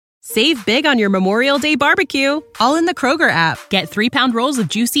Save big on your Memorial Day barbecue, all in the Kroger app. Get 3-pound rolls of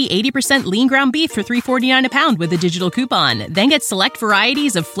juicy 80% lean ground beef for $3.49 a pound with a digital coupon. Then get select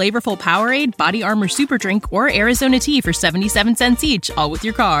varieties of flavorful Powerade, Body Armor Super Drink, or Arizona tea for 77 cents each, all with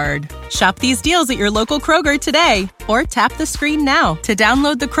your card. Shop these deals at your local Kroger today, or tap the screen now to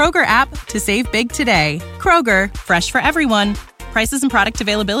download the Kroger app to save big today. Kroger, fresh for everyone. Prices and product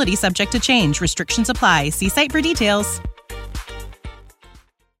availability subject to change. Restrictions apply. See site for details.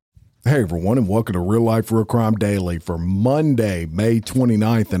 Hey, everyone, and welcome to Real Life, Real Crime Daily for Monday, May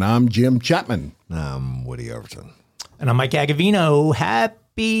 29th, and I'm Jim Chapman. I'm Woody Overton. And I'm Mike Agavino.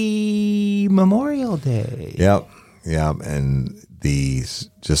 Happy Memorial Day. Yep. And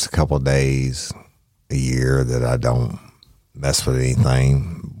these just a couple of days a year that I don't mess with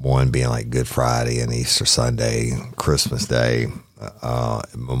anything. One being like Good Friday and Easter Sunday, Christmas Day,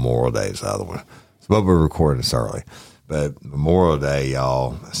 Memorial Day is the other one. But we're recording this early. But Memorial Day,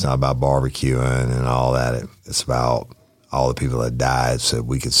 y'all, it's not about barbecuing and all that. It's about all the people that died so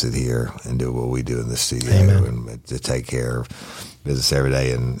we could sit here and do what we do in the studio. Amen. And to take care of business every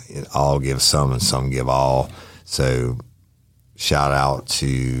day and all give some and some give all. So shout out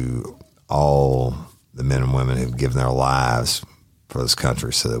to all the men and women who've given their lives for this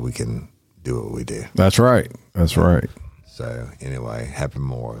country so that we can do what we do. That's right. That's right. So anyway, happy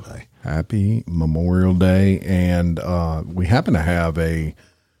Memorial Day. Happy Memorial Day. And we happen to have a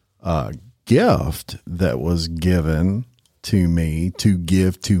gift that was given to me to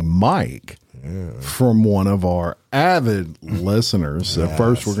give to Mike from one of our avid listeners. So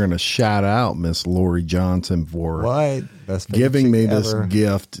first we're going to shout out Miss Lori Johnson for giving me this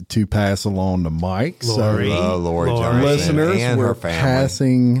gift to pass along to Mike. Lori. So Lori Johnson. Listeners, and we're her family,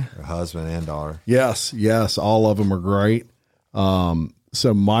 passing her husband and daughter. Yes, all of them are great.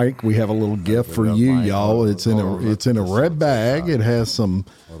 So Mike, we have a little gift for you, Mike. y'all. It's in a red bag. It has some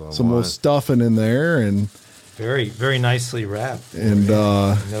little stuffing in there, and Very, very nicely wrapped. And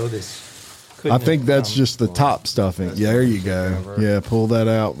I know this. I think that's just the top stuffing. Yeah, there you go. Yeah, pull that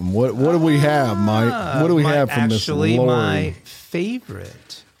out. And what do we have, Mike? What do we have from Miss Lori? Actually, my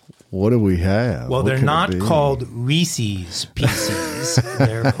favorite. What do we have? Well, What they're could it not be? called Reese's Pieces.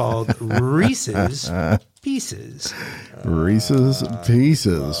 They're called Reese's Pieces. Reese's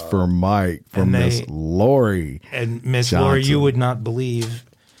Pieces for Mike from Miss Lori. And Miss Lori, you would not believe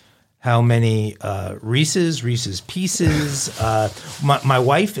how many Reese's Pieces. My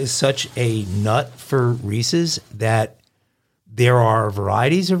wife is such a nut for Reese's that there are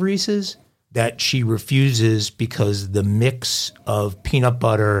varieties of Reese's that she refuses because the mix of peanut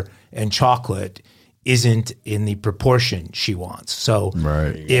butter and chocolate isn't in the proportion she wants. So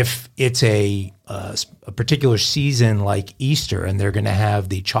if it's a particular season like Easter and they're going to have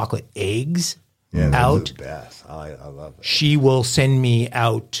the chocolate eggs out, The best. I love it. she will send me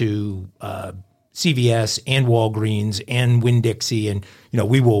out to CVS and Walgreens and Winn-Dixie, and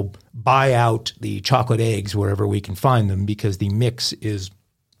we will buy out the chocolate eggs wherever we can find them because the mix is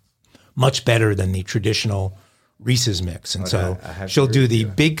much better than the traditional Reese's mix. And so she'll do the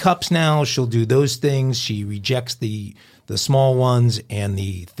big cups now. She'll do those things. She rejects the small ones and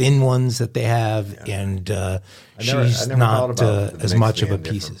the thin ones that they have. Yeah. And she's not as much of a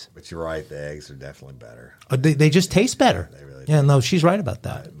pieces. But you're right. The eggs are definitely better. They just taste better. They really do. No, she's right about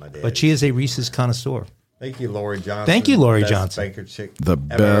that. But she is a Reese's connoisseur. Thank you, Lori Johnson. Thank you, Lori Johnson. Banker chick The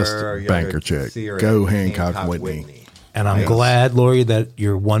best banker chick. Go Hancock Whitney. And I'm glad, Lori, that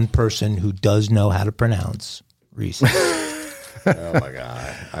you're one person who does know how to pronounce Reese's. Oh, my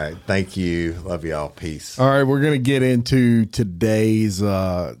God. All right. Thank you. Love y'all. Peace. All right. We're going to get into today's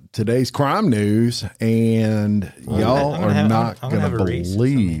crime news, and y'all are not going to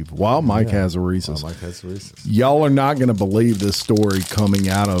believe. While Mike has a Reese's. Y'all are not going to believe this story coming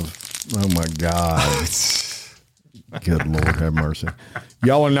out of, oh, my God. Good Lord, have mercy.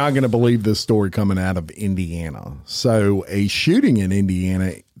 Y'all are not going to believe this story coming out of Indiana. So a shooting in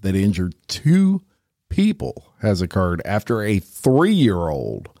Indiana that injured 2 people has occurred after a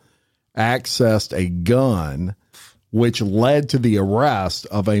 3-year-old accessed a gun, which led to the arrest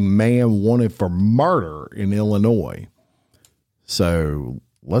of a man wanted for murder in Illinois. So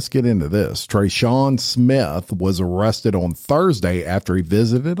let's get into this. Trayshawn Smith was arrested on Thursday after he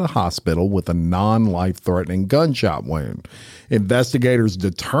visited a hospital with a non-life-threatening gunshot wound. Investigators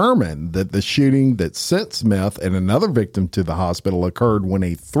determined that the shooting that sent Smith and another victim to the hospital occurred when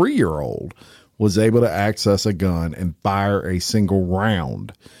a 3-year-old was able to access a gun and fire a single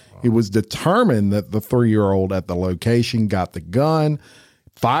round. It was determined that the 3-year-old at the location got the gun,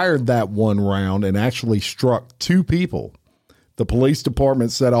 fired that one round, and actually struck 2 people. The police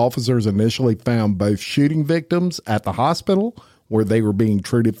department said officers initially found both shooting victims at the hospital where they were being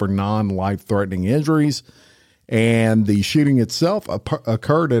treated for non-life-threatening injuries. And the shooting itself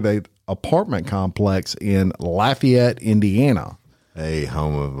occurred at an apartment complex in Lafayette, Indiana. A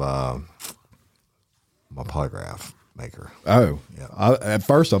home of my polygraph maker. Oh, yeah. At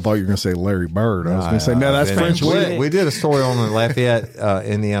first I thought you were going to say Larry Bird. I was going to say, no, that's French Lick. We did a story on Lafayette,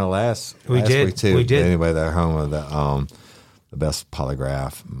 Indiana last week too. We did. Anyway, they're home of the best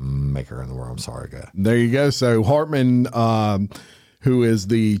polygraph maker in the world. I'm sorry, guy. There you go. So Hartman, who is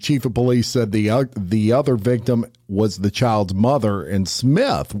the chief of police, said the other victim was the child's mother, and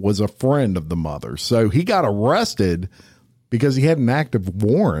Smith was a friend of the mother. So he got arrested because he had an active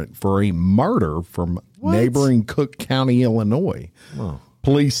warrant for a murder from neighboring Cook County, Illinois. Wow.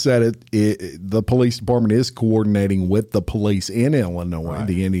 Police said the police department is coordinating with the police in Illinois,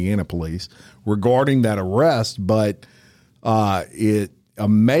 the Indiana police, regarding that arrest. But it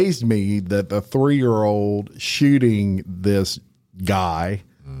amazed me that the 3-year-old shooting this guy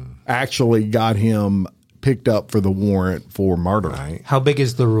actually got him picked up for the warrant for murder. Right. How big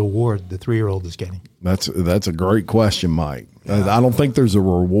is the reward the 3-year-old is getting? That's a great question, Mike. Yeah. I don't think there's a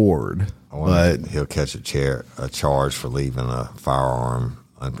reward, but he'll catch a charge for leaving a firearm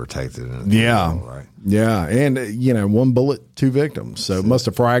unprotected. Yeah, right. Yeah, and 1 bullet, 2 victims, so it must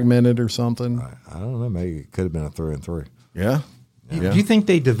have fragmented or something. Right. I don't know. Maybe it could have been a 3 and 3. Yeah. Do you think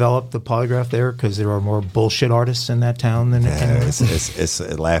they developed the polygraph there because there are more bullshit artists in that town than anywhere? It's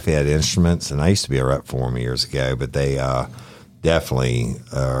Lafayette Instruments, and I used to be a rep for them years ago, but they definitely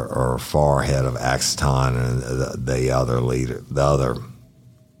are far ahead of Axton and the other leader.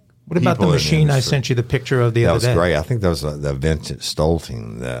 What about the machine I sent you the picture of the other day? That was great. I think that was the vintage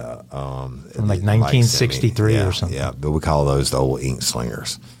Stolting. From like 1963 or something. Yeah, but we call those the old ink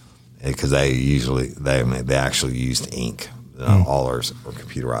slingers because they actually used ink. All ours are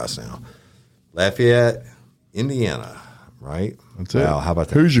computerized now. Lafayette, Indiana, right? That's it. How about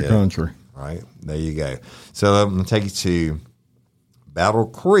that? Who's your country? Right. There you go. So I'm going to take you to Battle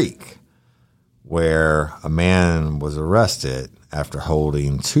Creek, where a man was arrested after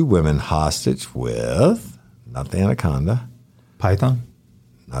holding 2 women hostage with, not the anaconda. Python?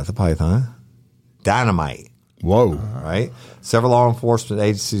 Not the python. Dynamite. Whoa. Right? Several law enforcement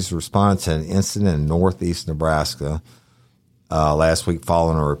agencies responded to an incident in northeast Nebraska last week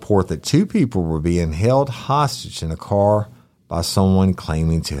following a report that 2 people were being held hostage in a car by someone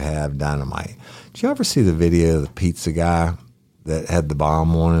claiming to have dynamite. Did you ever see the video of the pizza guy that had the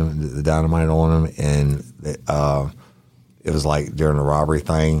bomb on him, the dynamite on him, and it was like during a robbery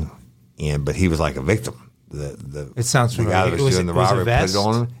thing, but he was like a victim. It sounds familiar. The guy that was doing the robbery put it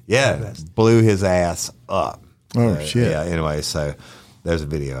on him. Yeah, blew his ass up. Oh, shit. Yeah, anyway, so there's a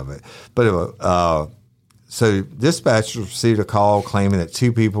video of it. But so dispatchers received a call claiming that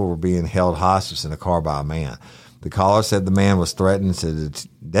 2 people were being held hostage in a car by a man. The caller said the man was threatening to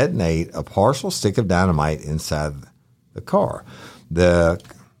detonate a partial stick of dynamite inside the car. The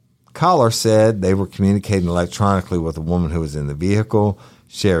caller said they were communicating electronically with a woman who was in the vehicle.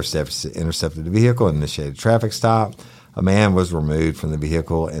 Sheriff's intercepted the vehicle and initiated a traffic stop. A man was removed from the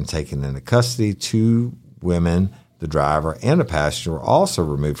vehicle and taken into custody. 2 women, the driver and the passenger, were also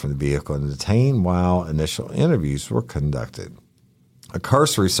removed from the vehicle and detained while initial interviews were conducted. A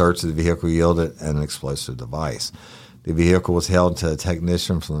cursory search of the vehicle yielded an explosive device. The vehicle was held until a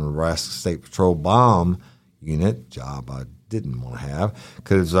technician from the Nebraska State Patrol bomb unit, job I didn't want to have,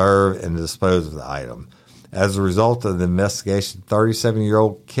 could observe and dispose of the item. As a result of the investigation,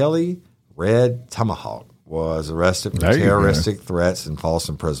 37-year-old Kelly Red Tomahawk was arrested for terroristic threats and false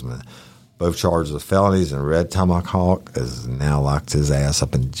imprisonment. Both charges of felonies, and Red Tomahawk has now locked his ass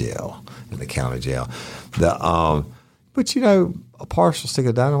up in jail, in the county jail. But a partial stick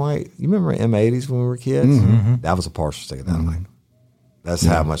of dynamite. You remember M80s when we were kids? Mm-hmm. That was a partial stick of dynamite. Mm-hmm. That's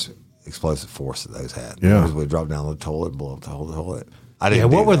how much explosive force that those had. Yeah, we drop down the toilet, blow up the whole toilet.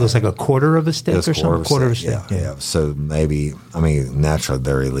 What were those, like a quarter of a stick or something? Quarter of a stick. Yeah. So maybe, naturally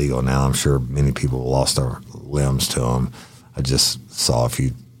they're illegal now. I'm sure many people lost their limbs to them. I just saw a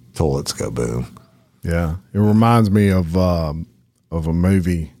few toilets go boom. Yeah, it reminds me of a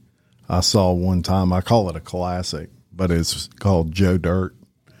movie I saw one time. I call it a classic, but it's called Joe Dirt.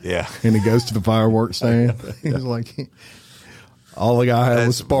 Yeah, and he goes to the fireworks stand. He's like, all the guy had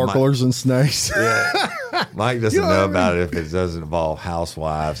was sparklers and snakes. Yeah. Mike doesn't know about it if it doesn't involve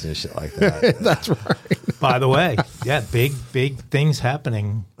housewives and shit like that. That's right. By the way, big things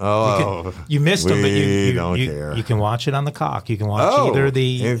happening. Oh, you missed them, but you don't care. You can watch it on the Cock. You can watch either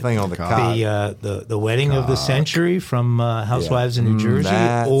anything on the Cock, the wedding of the century from Housewives in New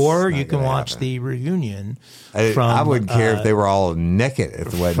Jersey, or you can watch the reunion. I wouldn't care if they were all naked at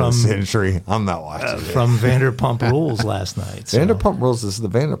the wedding of the century. I'm not watching it. From Vanderpump Rules last night. So. Vanderpump Rules is the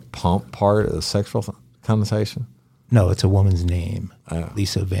Vanderpump part of the sexual connotation. No, it's a woman's name,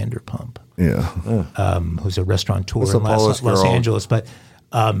 Lisa Vanderpump. Yeah, who's a restaurateur in Los Angeles. But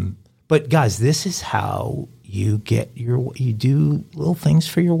guys, this is how you do little things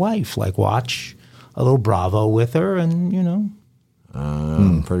for your wife, like watch a little Bravo with her, and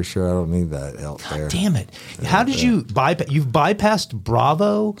I'm pretty sure I don't need that help there. Damn it! How did you bypass? You've bypassed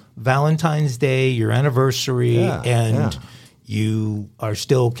Bravo, Valentine's Day, your anniversary, and you are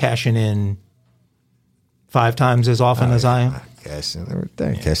still cashing in 5 times as often as I am. Cashed in every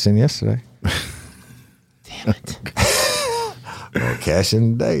day. Cashed in yesterday. Damn it! Well, cash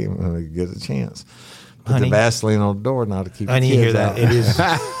in today when I get a chance. Put Honey, the Vaseline on the door now to keep. I need to hear that. Out. It is.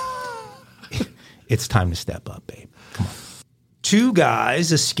 It's time to step up, babe. Come on. 2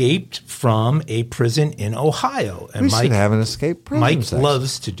 guys escaped from a prison in Ohio, and we should have an escape prison. Mike section.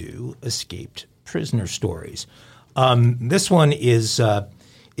 loves to do escaped prisoner stories. This one is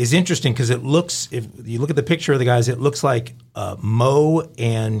interesting because it looks. If you look at the picture of the guys, it looks like Moe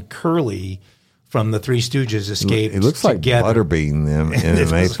and Curly from the Three Stooges escaped. It looks together. like Butterbean, them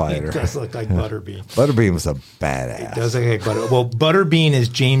MMA fighter. It does look like Butterbean. Butterbean was a badass. It does look like Butterbean. Well, Butterbean is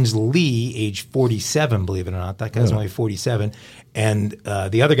James Lee, age 47, believe it or not. That guy's only 47. And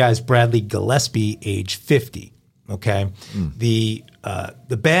the other guy's Bradley Gillespie, age 50. Okay? The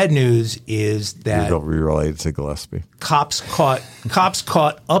bad news is that You're related to Gillespie. Cops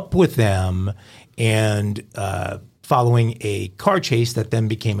caught up with them, and following a car chase that then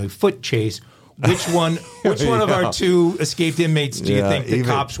became a foot chase. Which one of our 2 escaped inmates do you think the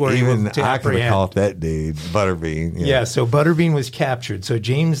cops were able to I apprehend? could have caught that dude Butterbean. Yeah, so Butterbean was captured. So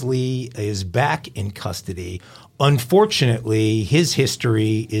James Lee is back in custody. Unfortunately, his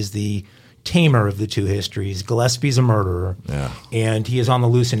history is the tamer of the 2 histories. Gillespie's a murderer. Yeah. And he is on the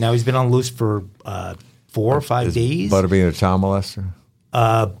loose, and now he's been on the loose for 4 or 5 days. Butterbean a child molester?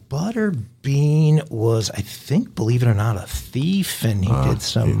 Butterbean was, I think, believe it or not, a thief, and he did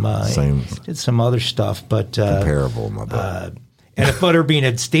some other stuff. But comparable, my book. And if Butterbean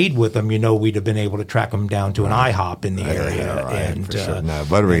had stayed with him, we'd have been able to track him down to an IHOP in the area. Yeah, right, and for sure. No,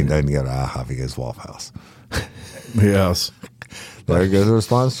 Butterbean doesn't go to IHOP; he goes to Waffle House. Yes. There goes the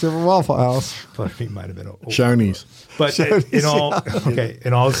sponsorship of Waffle House. Butterbean might have been Shoney's. But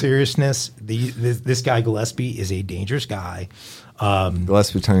in all seriousness, this guy Gillespie is a dangerous guy.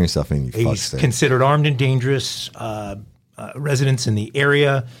 Gillespie, turn yourself in. He's considered armed and dangerous residents in the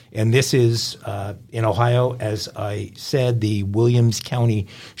area, and this is in Ohio, as I said, the Williams County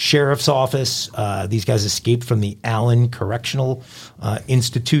Sheriff's Office. These guys escaped from the Allen Correctional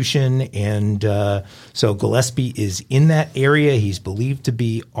Institution, and so Gillespie is in that area. He's believed to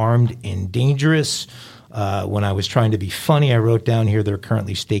be armed and dangerous. When I was trying to be funny, I wrote down here they're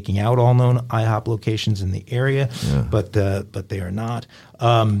currently staking out all known IHOP locations in the area, but they are not.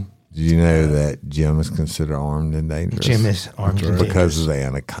 Do you know that Jim is considered armed and dangerous? Jim is armed and dangerous. Because of the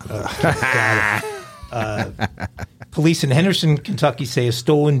anaconda. Police in Henderson, Kentucky say a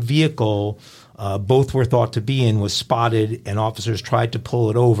stolen vehicle both were thought to be in was spotted, and officers tried to pull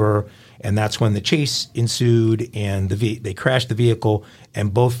it over, and that's when the chase ensued, and they crashed the vehicle,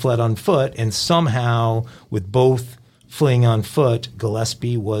 and both fled on foot, and somehow, with both fleeing on foot,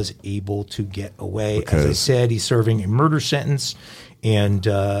 Gillespie was able to get away. As I said, he's serving a murder sentence. And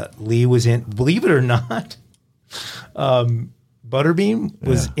Lee was in, believe it or not, Butterbean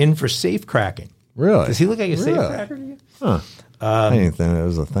was in for safe cracking. Really? Does he look like a safe cracker to you? Huh. I didn't think that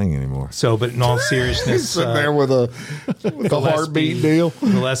was a thing anymore. So, but in all seriousness, sitting there with a heartbeat deal.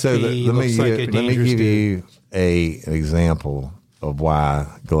 Gillespie looks like a dangerous dude. Let me give you an example of why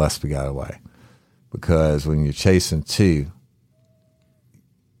Gillespie got away. Because when you're chasing 2,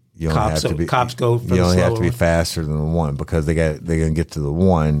 you only have to be faster than the 1 because they're going to get to the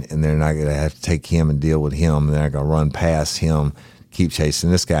 1 and they're not going to have to take him and deal with him. And they're not going to run past him, keep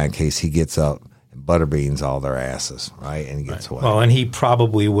chasing this guy in case he gets up and Butterbeans all their asses, right? And he gets away. Well, and he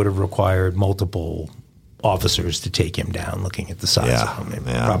probably would have required multiple officers to take him down, looking at the size of him.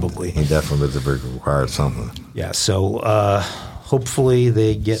 Probably. He definitely would have required something. Yeah, so hopefully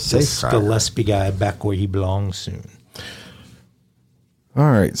they get this Gillespie guy back where he belongs soon. All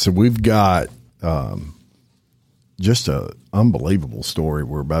right, so we've got just an unbelievable story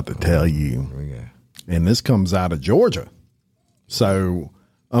we're about to tell you, and this comes out of Georgia. So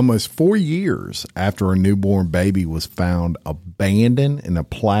Almost 4 years after a newborn baby was found abandoned in a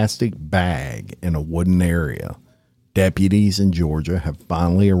plastic bag in a wooden area, deputies in Georgia have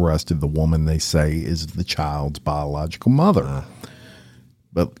finally arrested the woman they say is the child's biological mother.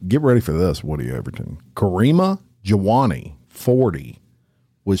 But get ready for this, Woody Overton. Karima Jawani, 40,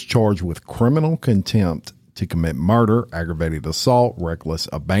 was charged with criminal contempt to commit murder, aggravated assault, reckless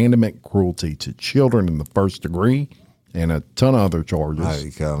abandonment, cruelty to children in the first degree, and a ton of other charges. I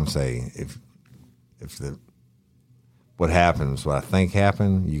come say what happens, what I think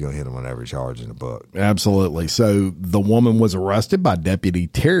happened, you go hit them on every charge in the book. Absolutely. So the woman was arrested by Deputy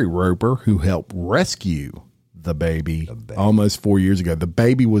Terry Roper, who helped rescue the baby almost 4 years ago. The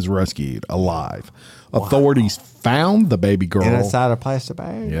baby was rescued alive. Wow. Authorities found the baby girl inside a plastic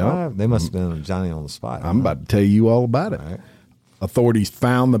bag. Yeah, wow. They must have been Johnny on the spot. I'm about to tell you all about it. All right. Authorities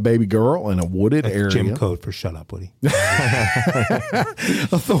found the baby girl in a wooded area. Gym code for shut up, Woody.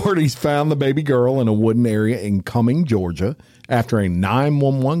 Authorities found the baby girl in a wooden area in Cumming, Georgia, after a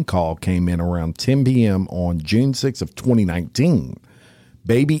 911 call came in around 10 p.m. on June 6 of 2019.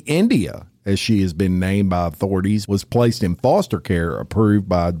 Baby India, as she has been named by authorities, was placed in foster care approved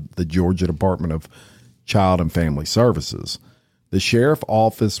by the Georgia Department of Child and Family Services. The sheriff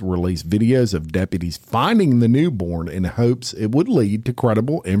office released videos of deputies finding the newborn in hopes it would lead to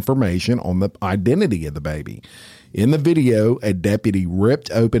credible information on the identity of the baby. In the video, a deputy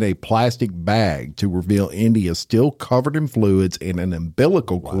ripped open a plastic bag to reveal India still covered in fluids and an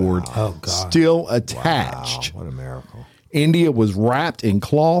umbilical cord still attached. Wow, what a miracle. India was wrapped in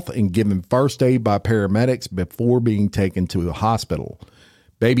cloth and given first aid by paramedics before being taken to a hospital.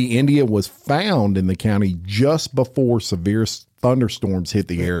 Baby India was found in the county just before severe thunderstorms hit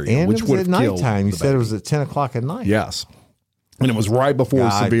the area, and which it was would at have killed nighttime. You the said baby. It was at 10 o'clock at night. Yes. And it was right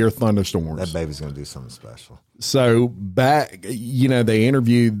before severe thunderstorms. That baby's going to do something special. So back, they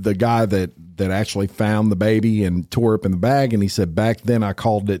interviewed the guy that actually found the baby and tore up in the bag. And he said, back then I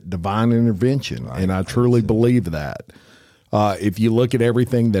called it divine intervention. Right. And I truly believe that. If you look at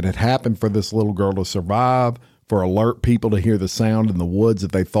everything that had happened for this little girl to survive, for alert people to hear the sound in the woods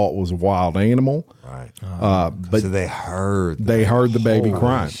that they thought was a wild animal. Right. But so they heard the baby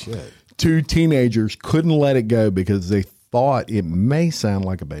crying. Shit. 2 teenagers couldn't let it go because they thought it may sound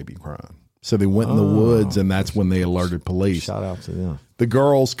like a baby crying. So they went in the woods, and that's when they alerted police. Shout out to them. The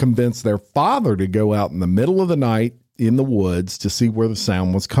girls convinced their father to go out in the middle of the night in the woods to see where the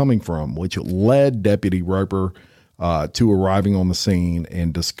sound was coming from, which led Deputy Roper to arriving on the scene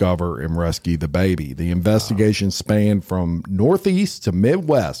and discover and rescue the baby. The investigation spanned from northeast to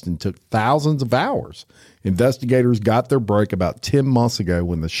Midwest and took thousands of hours. Investigators got their break about 10 months ago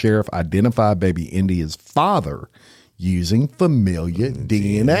when the sheriff identified baby India's father using familial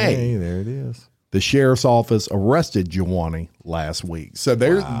DNA. There it is. The sheriff's office arrested Jawani last week. So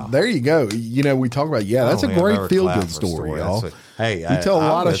there you go. We talk about, that's a great feel-good story, y'all. Hey, you tell a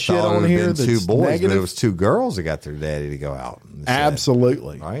lot of shit on here that's 2 boys, negative. but it was 2 girls that got their daddy to go out.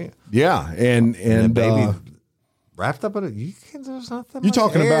 Absolutely. Right? Yeah. And the baby wrapped up in it. There's nothing. You're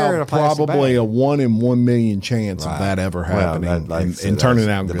talking about probably a 1 in 1 million chance of that ever happening and turning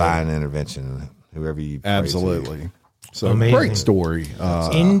out good. Divine intervention, whoever you absolutely. So amazing. Great story.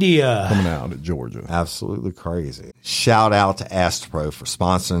 India coming out of Georgia. Absolutely crazy. Shout out to Astropro for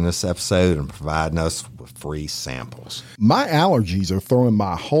sponsoring this episode and providing us with free samples. My allergies are throwing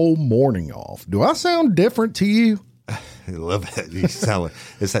my whole morning off. Do I sound different to you? A little bit. You sound like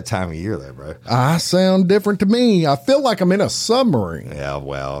it's that time of year there, bro. I sound different to me. I feel like I'm in a submarine. Yeah,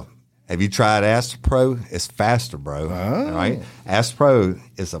 well, have you tried Astropro? It's faster, bro. Oh. Right? Astropro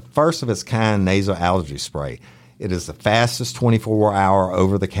is the first of its kind nasal allergy spray. It is the fastest 24-hour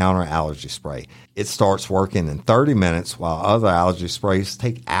over-the-counter allergy spray. It starts working in 30 minutes while other allergy sprays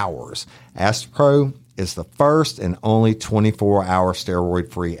take hours. Astropro is the first and only 24-hour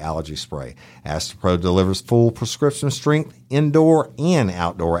steroid-free allergy spray. Astropro delivers full prescription strength, indoor and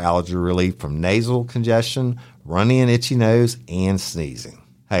outdoor allergy relief from nasal congestion, runny and itchy nose, and sneezing.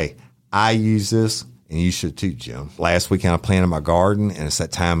 Hey, I use this, and you should too, Jim. Last weekend I planted my garden, and it's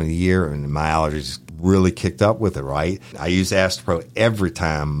that time of the year, and my allergies really kicked up with it, right? I use Astropro every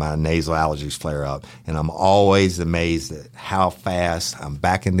time my nasal allergies flare up, and I'm always amazed at how fast I'm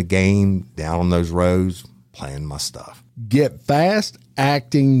back in the game, down on those roads, playing my stuff. Get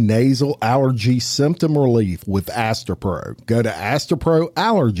fast-acting nasal allergy symptom relief with Astropro. Go to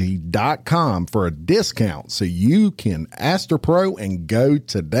AstroProAllergy.com for a discount so you can Astropro and go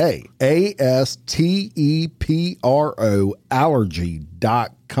today. ASTEPRO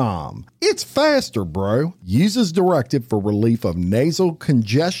allergy.com. It's faster, bro. Use as directed for relief of nasal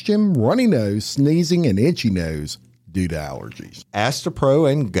congestion, runny nose, sneezing, and itchy nose. due to allergies.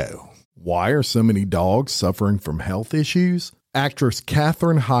 Astropro and go. Why are so many dogs suffering from health issues? Actress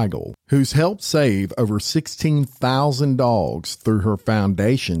Katherine Heigl, who's helped save over 16,000 dogs through her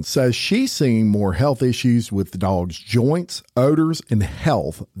foundation, says she's seeing more health issues with dogs' joints, odors, and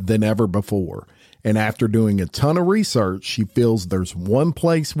health than ever before. And after doing a ton of research, she feels there's one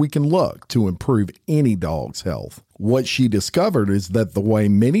place we can look to improve any dog's health. What she discovered is that the way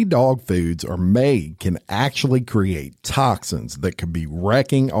many dog foods are made can actually create toxins that could be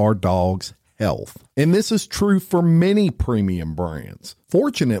wrecking our dog's health. And this is true for many premium brands.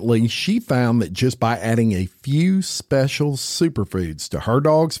 Fortunately, she found that just by adding a few special superfoods to her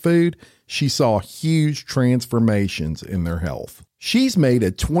dog's food, she saw huge transformations in their health. She's made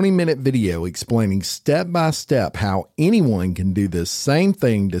a 20-minute video explaining step by step how anyone can do this same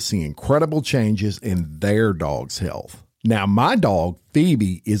thing to see incredible changes in their dog's health. Now, my dog,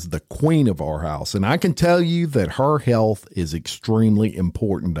 Phoebe, is the queen of our house, and I can tell you that her health is extremely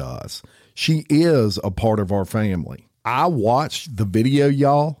important to us. She is a part of our family. I watched the video,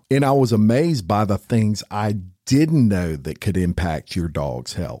 y'all, and I was amazed by the things I didn't know that could impact your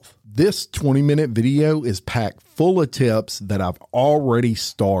dog's health. This 20-minute video is packed full of tips that I've already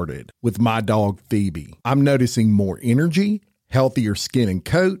started with my dog, Phoebe. I'm noticing more energy, healthier skin and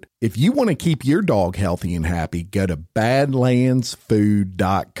coat. If you want to keep your dog healthy and happy, go to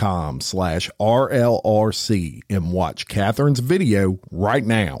badlandsfood.com/RLRC and watch Catherine's video right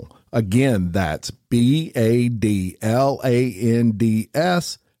now. Again, that's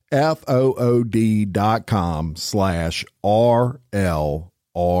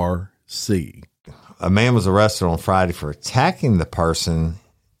badlandsfood.com/RLRC. A man was arrested on Friday for attacking the person,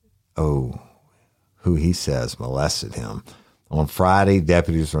 who he says molested him. On Friday,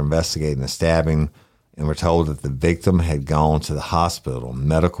 deputies were investigating a stabbing and were told that the victim had gone to the hospital.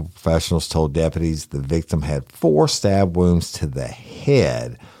 Medical professionals told deputies the victim had 4 stab wounds to the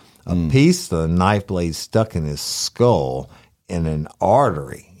head. A piece of the knife blade stuck in his skull and an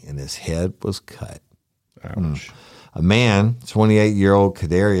artery in his head was cut. Ouch. A man, 28-year-old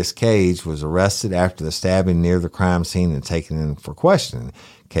Kadarius Cage, was arrested after the stabbing near the crime scene and taken in for questioning.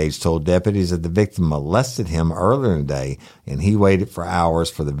 Cage told deputies that the victim molested him earlier in the day, and he waited for hours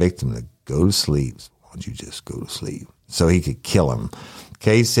for the victim to go to sleep. Why don't you just go to sleep? So he could kill him.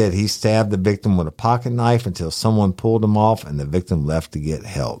 Cage said he stabbed the victim with a pocket knife until someone pulled him off and the victim left to get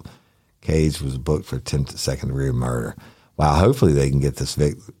help. Cage was booked for attempted second-degree murder. Wow, hopefully they can get this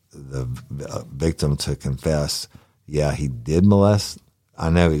the victim to confess, yeah, he did molest. I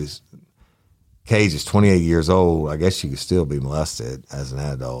know Cage is 28 years old. I guess you could still be molested as an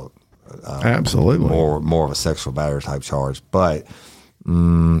adult. Absolutely. More of a sexual battery type charge. But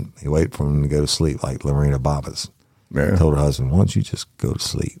he waited for him to go to sleep like Lorena Bobbitt. Yeah. Told her husband, why don't you just go to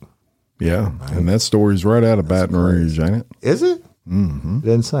sleep? Yeah, right? And that story's right out of Baton Rouge, ain't it? Is it? Mm-hmm. It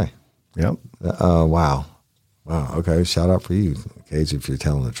didn't say. Yep. Wow. Okay, shout out for you, Cage, if you're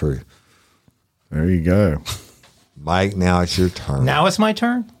telling the truth. There you go. Mike, now it's your turn. Now it's my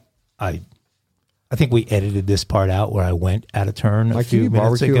turn? I think we edited this part out where I went out of turn a few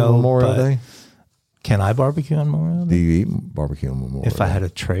minutes ago. On Memorial Day? Can I barbecue on Memorial Day? Do you eat barbecue on Memorial Day? If I had a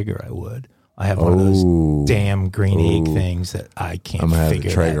Traeger, I would. I have one of those damn green egg things that I can't figure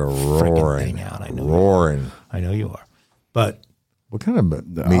that freaking thing out. I know roaring. I know you are. But what kind of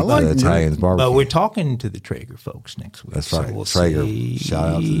meat do Italians barbecue? But we're talking to the Traeger folks next week. That's right. So we'll Traeger. see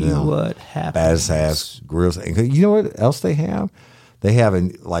shout out to them. What happens. Badass ass grills. And you know what else they have? They have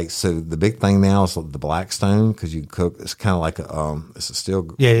so the big thing now is the Blackstone because you can cook. It's kind of like it's a steel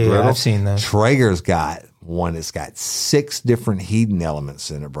grill. Yeah, I've seen that. Traeger's got one that's got 6 different heating elements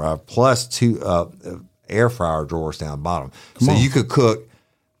in it, bro. Plus 2 air fryer drawers down bottom. You could cook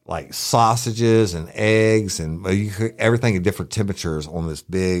like sausages and eggs and you cook everything at different temperatures on this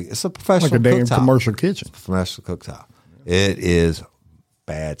big. It's a professional like a damn cooktop. Commercial kitchen. It's a commercial cooktop. It is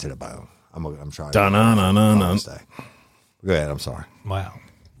bad to the bone. I'm trying. Go ahead. I'm sorry. Wow.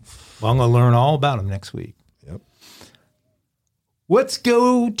 Well, I'm going to learn all about them next week. Yep. Let's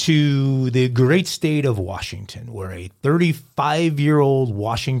go to the great state of Washington, where a 35-year-old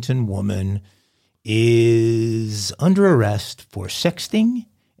Washington woman is under arrest for sexting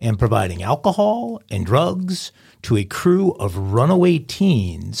and providing alcohol and drugs to a crew of runaway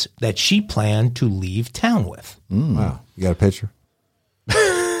teens that she planned to leave town with. Wow. You got a picture?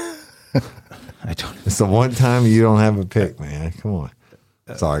 I don't. It's the one time you don't have a pick, man. Come on.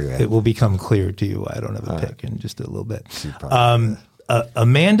 Sorry, man. It will become clear to you why I don't have a pick in just a little bit.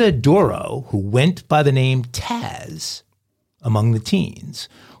 Amanda Doro, who went by the name Taz among the teens,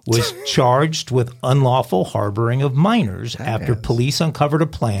 was charged with unlawful harboring of minors after police uncovered a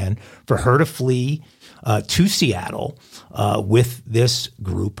plan for her to flee to Seattle with this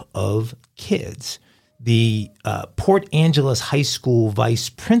group of kids. The Port Angeles High School vice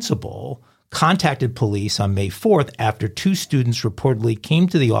principal contacted police on May 4th after two students reportedly came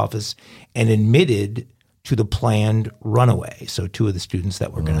to the office and admitted to the planned runaway. So two of the students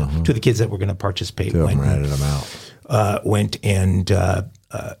that were two of the kids that were going to participate went and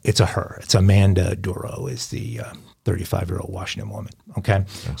it's a her. It's Amanda Duro is the 35-year-old Washington woman. Okay.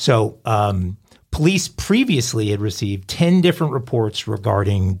 So police previously had received 10 different reports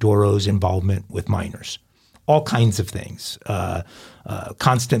regarding Duro's involvement with minors. All kinds of things.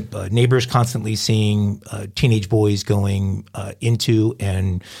 Neighbors constantly seeing teenage boys going into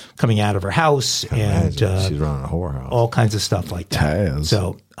and coming out of her house, and she's running a whorehouse. All kinds of stuff like that. Taz.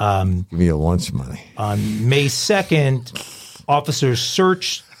 So, give me your lunch money. On May 2nd, officers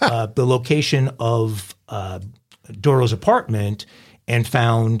searched the location of Duro's apartment and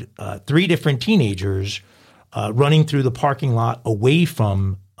found 3 different teenagers running through the parking lot away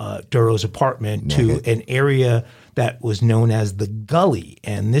from Duro's apartment to an area that was known as the Gully.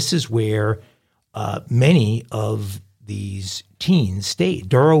 And this is where many of these teens stayed.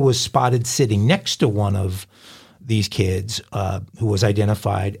 Duro was spotted sitting next to one of these kids who was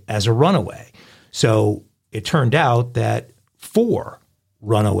identified as a runaway. So it turned out that 4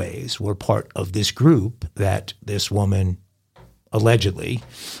 runaways were part of this group that this woman, allegedly,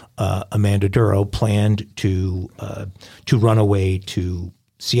 Amanda Duro, planned to run away to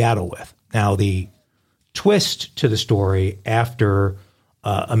Seattle with. Now, the twist to the story after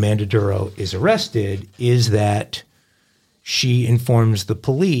Amanda Duro is arrested is that she informs the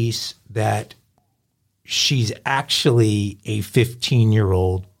police that she's actually a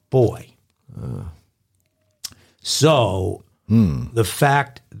 15-year-old boy. So the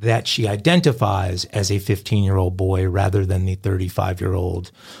fact that she identifies as a 15-year-old boy rather than the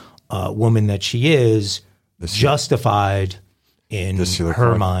 35-year-old woman that she is justified in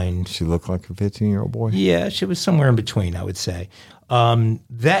her mind. She looked like a 15-year-old boy? Yeah, she was somewhere in between, I would say.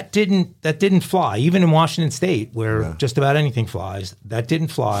 That didn't fly. Even in Washington State, where just about anything flies, that didn't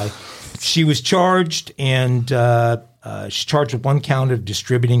fly. She was charged, and she's charged with 1 count of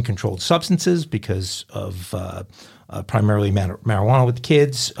distributing controlled substances because of primarily marijuana with the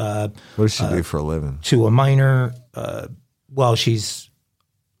kids. What does she do for a living? To a minor. Well, she's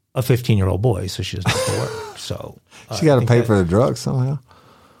a 15-year-old boy, so she doesn't have to work. So she got to pay for the drugs somehow.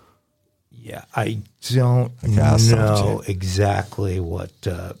 Yeah, I don't know exactly what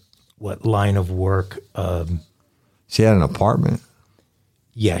line of work. She had an apartment.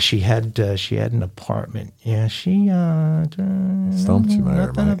 Yeah, she had an apartment. Yeah, she stumped you,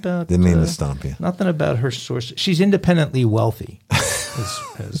 didn't mean to stump you. Nothing about her source. She's independently wealthy.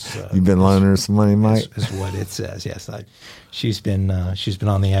 You've been loaning her some money, Mike. Is what it says. Yes, she's been on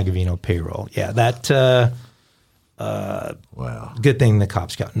the Agavino payroll. Yeah, that. Wow. Good thing the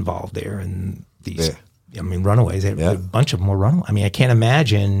cops got involved there, and these. I mean, runaways. A bunch of them were runaways. I mean, I can't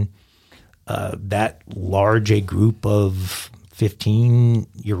imagine that large a group of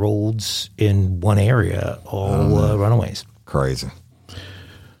 15-year-olds in one area, all runaways. Crazy.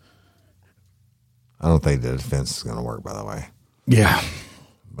 I don't think the defense is going to work, by the way. Yeah.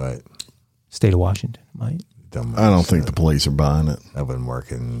 But state of Washington might. I don't think the police are buying it. That wouldn't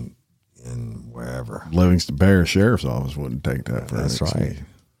work in wherever. Livingston Parish Sheriff's Office wouldn't take that. That's right.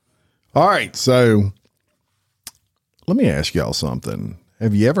 All right. So let me ask y'all something.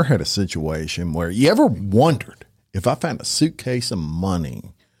 Have you ever had a situation where you ever wondered, if I found a suitcase of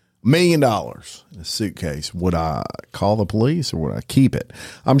money, $1 million in a suitcase, would I call the police or would I keep it?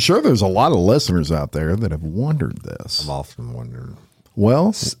 I'm sure there's a lot of listeners out there that have wondered this. I've often wondered.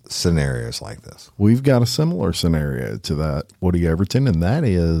 Well, scenarios like this. We've got a similar scenario to that, Woody Everton, and that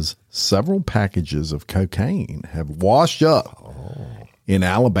is several packages of cocaine have washed up in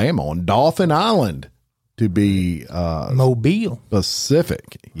Alabama on Dauphin Island, to be Mobile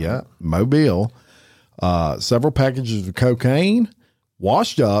specific. Yeah, Mobile. Several packages of cocaine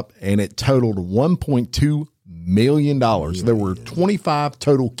washed up, and it totaled $1.2 million. There were 25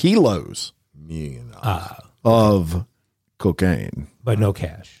 total kilos of cocaine. But no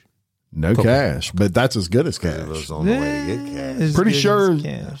cash. No cash, but that's as good as cash. It was on the way to get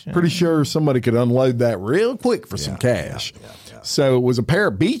cash. Pretty sure somebody could unload that real quick for some cash. Yeah. So it was a pair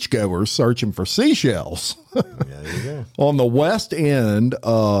of beachgoers searching for seashells on the west end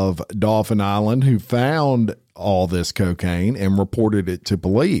of Dauphin Island who found all this cocaine and reported it to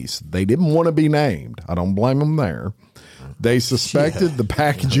police. They didn't want to be named. I don't blame them there. They suspected the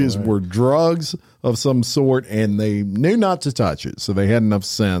packages were drugs of some sort, and they knew not to touch it. So they had enough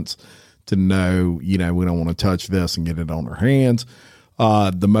sense to know, we don't want to touch this and get it on our hands.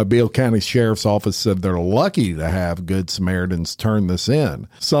 The Mobile County Sheriff's Office said they're lucky to have Good Samaritans turn this in.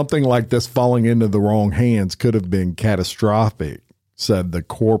 Something like this falling into the wrong hands could have been catastrophic, said the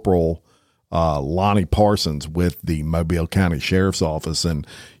Corporal Lonnie Parsons with the Mobile County Sheriff's Office. And,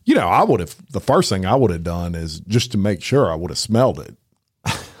 the first thing I would have done is just to make sure I would have smelled it.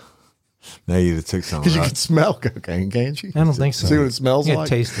 No, you just took some. Because you can smell cocaine, can't you? I don't think so. See what it smells like?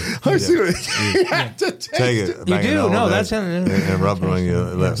 Taste it. I see what you have to taste it. You do? No, that's and rub it on your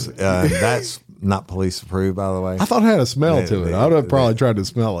lips. That's not police approved, by the way. I thought it had a smell to it. I would have probably tried to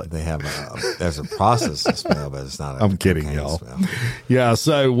smell it. They have there's a process to smell, but it's not. I'm kidding, y'all. Smell. Yeah.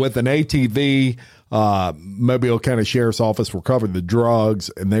 So with an ATV, Mobile County Sheriff's Office recovered the drugs,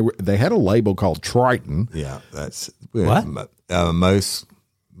 and they had a label called Triton. Yeah, that's what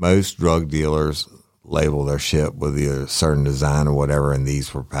most drug dealers label their shit with either a certain design or whatever, and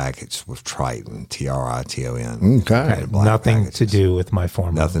these were packaged with Triton, Triton. Okay. Nothing packages. To do with my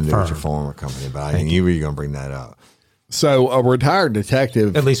former Nothing to do firm. with your former company, but I knew you were going to bring that up. So a retired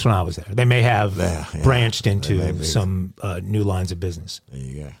detective... At least when I was there. They may have branched into some new lines of business. There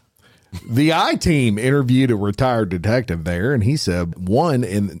you go. The I-Team interviewed a retired detective there, and he said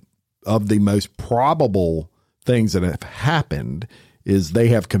one of the most probable things that have happened is they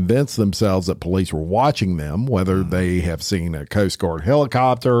have convinced themselves that police were watching them, whether they have seen a Coast Guard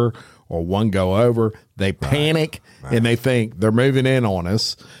helicopter or one go over. They panic and they think they're moving in on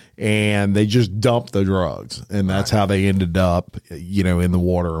us, and they just dump the drugs. And that's how they ended up, in the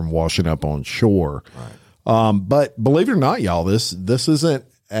water and washing up on shore. Right. But believe it or not, y'all, this isn't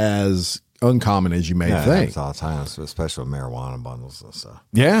as uncommon as you may think. It happens all the time, especially with marijuana bundles and stuff.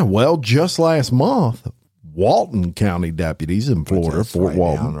 Yeah, well, just last month, Walton County deputies in Florida, Fort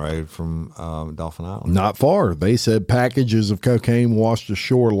Walton, down the road from Dolphin Island, not far. They said packages of cocaine washed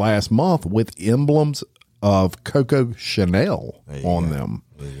ashore last month with emblems of Coco Chanel on them.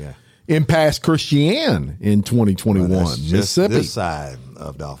 There you go. In Pass Christian in 2021, Mississippi. This side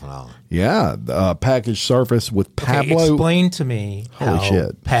of Dolphin Island. Yeah, package surfaced with Pablo. Explain to me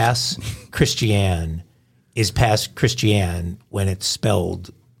how Pass Christian is Pass Christian when it's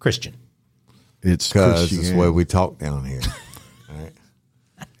spelled Christian. It's because it's the way we talk down here. All right.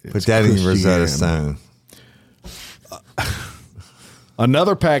 Put that in your Rosetta Stone.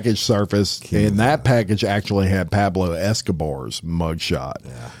 Another package surfaced, and that package actually had Pablo Escobar's mugshot.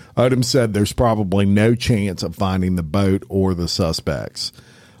 Yeah. Odom said there's probably no chance of finding the boat or the suspects.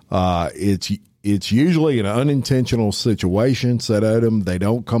 It's usually an unintentional situation, said Odom. They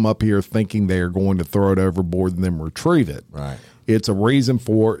don't come up here thinking they are going to throw it overboard and then retrieve it. Right. There's a reason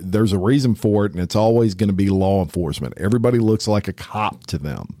for it, and it's always going to be law enforcement. Everybody looks like a cop to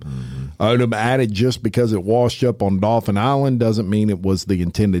them. Mm-hmm. Odom added, just because it washed up on Dolphin Island doesn't mean it was the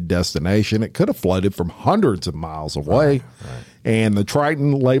intended destination. It could have floated from hundreds of miles away. Right. And the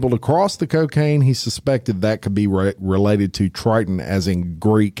Triton labeled across the cocaine, he suspected that could be related to Triton, as in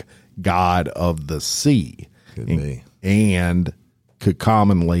Greek god of the sea. Could be. And could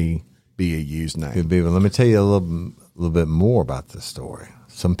commonly be a used name. Could be. But let me tell you a little bit more about this story.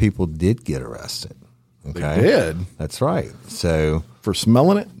 Some people did get arrested. Okay? They did? That's right. So for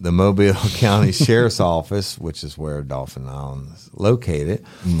smelling it? The Mobile County Sheriff's Office, which is where Dolphin Island is located,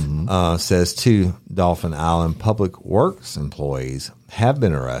 says 2 Dolphin Island Public Works employees have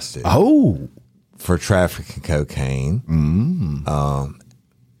been arrested for trafficking cocaine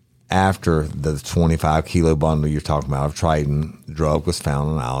after the 25-kilo bundle you're talking about of Triton drug was found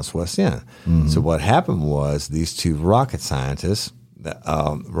on the island's west end. So what happened was these 2 rocket scientists,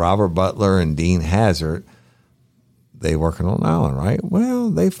 Robert Butler and Dean Hazard, they working on an island, right? Well,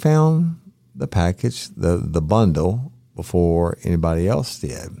 they found the package, the bundle, before anybody else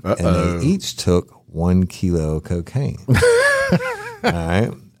did. And they each took 1 kilo of cocaine. All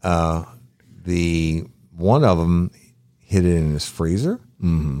right. The one of them hid it in his freezer,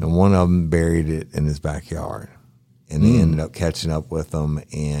 and one of them buried it in his backyard. And they ended up catching up with them,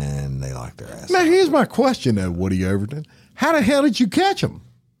 and they locked their ass. Now, here's my question, though, Woody Overton. How the hell did you catch them?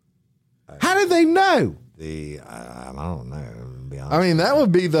 How did they know? I don't know, to be honest. I mean, that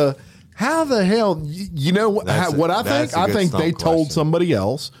would be how the hell, you know what I think? I think they told somebody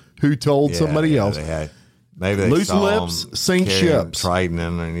else who told somebody else. Maybe they loose saw lips sink ships. Triton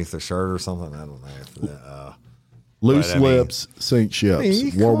underneath their shirt or something. I don't know. Loose lips sink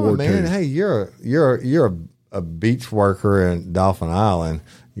ships. World War II. Hey, you're a beach worker in Dolphin Island,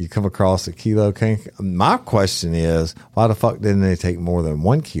 you come across a kilo cane. My question is, why the fuck didn't they take more than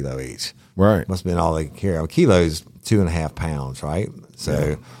 1 kilo each? Right. Must have been all they could carry. A kilo is 2.5 pounds, right?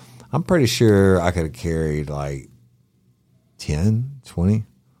 So I'm pretty sure I could have carried like 10, 20.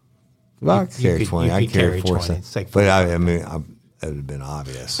 If I could carry 20. I could carry 4. But I mean, it would have been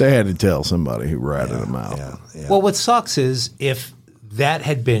obvious. They had to tell somebody who ratted them out. Yeah. Well, what sucks is if that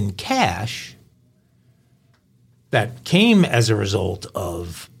had been cash that came as a result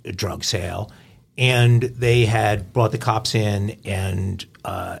of a drug sale, and they had brought the cops in, and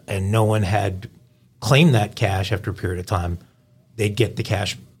no one had claimed that cash after a period of time, they'd get the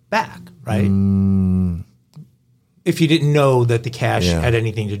cash back, right? If you didn't know that the cash had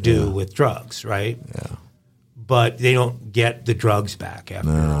anything to do with drugs, right? Yeah. But they don't get the drugs back after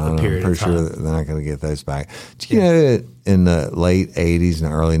a period of time. I'm pretty sure they're not going to get those back. Do you know that in the late 80s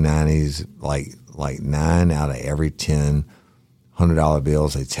and early 90s, like 9 out of every 10 $100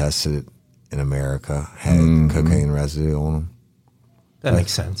 bills they tested in America had cocaine residue on them? That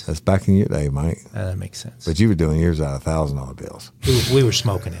makes sense. That's back in your day, Mike. That makes sense. But you were doing yours out of $1,000 bills. We were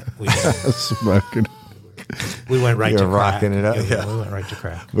smoking it. Smoking. We went right to crack. Rocking it up. Yeah, we went right to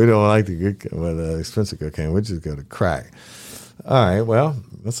crack. We don't like the good, expensive cocaine. We just go to crack. All right. Well,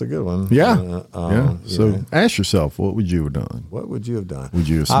 that's a good one. Yeah. So ask yourself, what would you have done? What would you have done? Would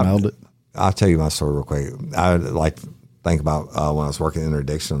you have smelled it? I'll tell you my story real quick. I would like to think about when I was working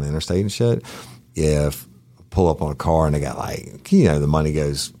interdiction on the interstate and shit. If I pull up on a car and they got the money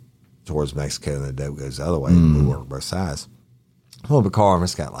goes towards Mexico and the dope goes the other way. We work both sides. Pull up a car and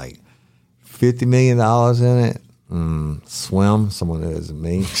it's got like $50 million in it. Swim, someone that isn't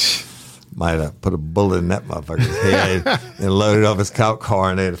me, might have put a bullet in that motherfucker's head and loaded up his cop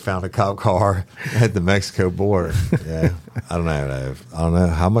car, and they'd have found a cop car at the Mexico border. Yeah, I don't know.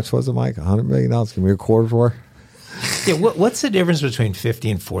 How much was it, Mike? $100 million? Give me a quarter for? Yeah, what's the difference between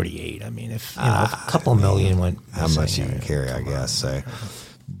 50 and 48? I mean, if a couple million went, how much you can carry, I guess. So,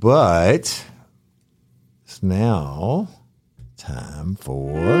 but it's now time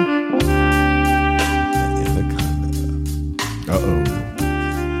for.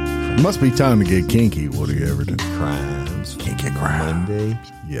 It must be time to get kinky. What do you ever do? Crimes. Kinky crime. Monday,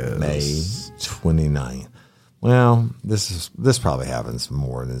 yes. May 29th. Well, this probably happens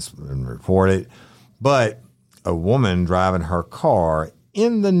more than it's been reported, but a woman driving her car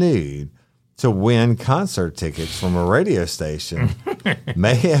in the nude to win concert tickets from a radio station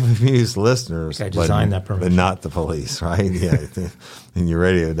may have amused listeners, but not the police, right? Yeah, in your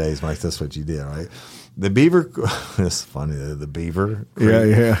radio days, Mike, that's what you did, right? The Beaver, it's funny, the Beaver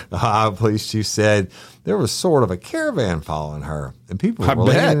Creek, Ohio police chief said there was sort of a caravan following her, and people were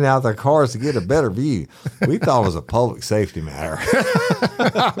leaning out their cars to get a better view. We thought it was a public safety matter.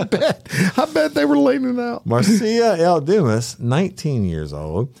 I bet they were leaning out. Marcia L. Dumas, 19 years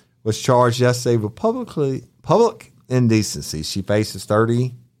old, was charged yesterday with public indecency. She faces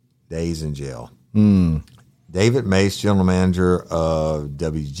 30 days in jail. David Mace, general manager of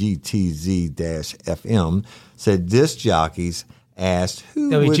WGTZ-FM, said disc jockeys asked who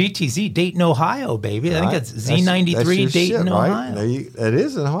WGTZ, Dayton, Ohio, baby. Right? I think that's Z93, Dayton, shit, Ohio. Right? It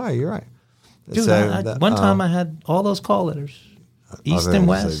is in Ohio. You're right. Dude, one time I had all those call letters. East and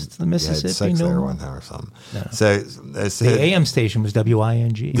west, the Mississippi. There one time or something. No. So the AM station was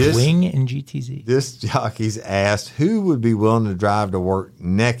WING, Wing and GTZ. Disc jockeys asked who would be willing to drive to work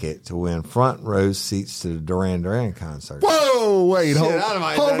naked to win front row seats to the Duran Duran concert. Whoa, wait, hold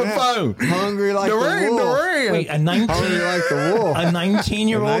the phone. Hungry like the wolf. Wait, a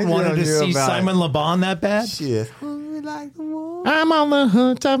 19-year-old wanted to see Simon Le Bon that bad? Shit, hungry like the wolf. I'm on the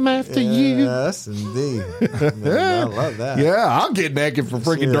hunt. I'm after you. Yes, indeed. I love that. Yeah, I'll get naked for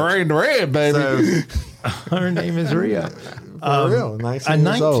freaking Duran Duran, baby. Her name is Rhea. For real, 19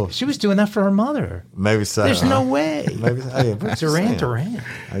 years old. She was doing that for her mother. Maybe so. There's no way. Maybe Duran.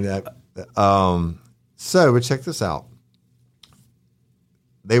 So, but check this out.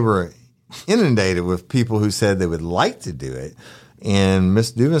 They were inundated with people who said they would like to do it. And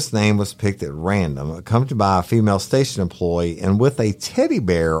Miss Dumas' name was picked at random, accompanied by a female station employee, and with a teddy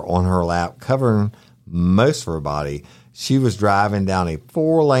bear on her lap covering most of her body. She was driving down a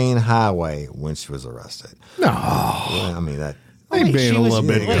 4-lane highway when she was arrested. No. Yeah, I mean, that. Being a little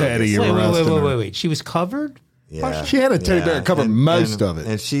bit petty. Wait. She was covered? Yeah. She had a teddy bear covering most of it.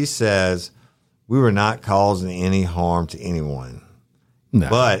 And she says, we were not causing any harm to anyone. No.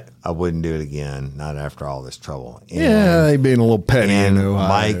 But I wouldn't do it again, not after all this trouble. And, they being a little petty in Ohio.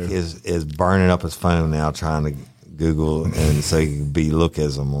 Mike is burning up his phone now trying to Google and say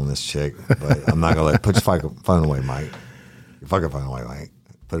lookism on this chick. But I'm not going to put your phone away, Mike. Your fucking phone away, Mike.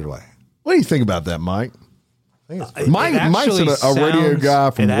 Put it away. What do you think about that, Mike? Mike's a radio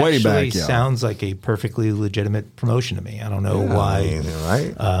guy from way back. It sounds like a perfectly legitimate promotion to me. I don't know why.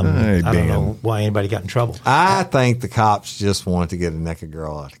 Right? I don't know why anybody got in trouble. I think the cops just wanted to get a naked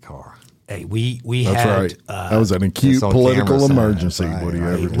girl out of the car. Hey, we That's had right. That was an acute political emergency.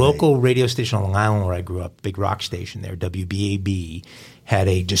 A local radio station on Long Island where I grew up, big rock station there, WBAB, had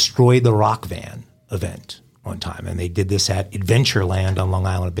a Destroy the Rock Van event one time, and they did this at Adventureland on Long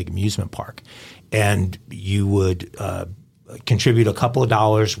Island, a big amusement park. And you would contribute a couple of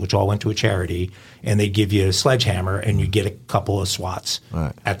dollars, which all went to a charity, and they'd give you a sledgehammer, and you'd get a couple of swats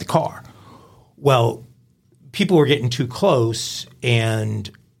at the car. Well, people were getting too close, and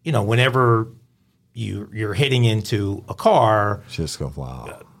whenever you're hitting into a car, just go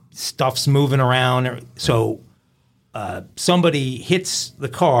wow. Stuff's moving around. So somebody hits the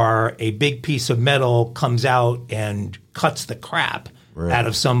car, a big piece of metal comes out and cuts the crap out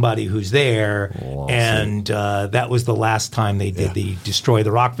of somebody who's there. And that was the last time they did the Destroy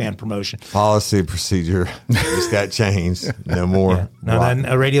the Rock Van promotion. Policy procedure just got changed. No more. Yeah. Now, then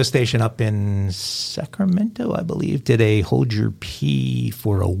a radio station up in Sacramento, I believe, did a Hold Your Pee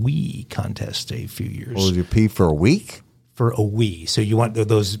for a Wii contest a few years. Hold Your Pee for a week? For a Wii. So you want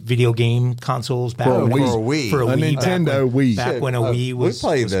those video game consoles back for a Wii. For a Nintendo Wii. Back when a Wii was. We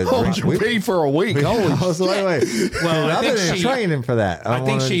played the Hold Your Pee for a week. Holy shit. Well, I've been in training for that. I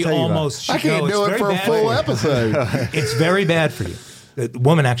think she almost. I can't do it for a full episode. It's very bad for you. The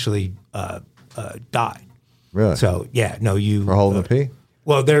woman actually died. Really? So you for holding the pee.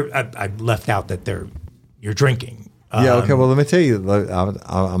 Well, I left out that you're drinking. Yeah, okay. Well, let me tell you,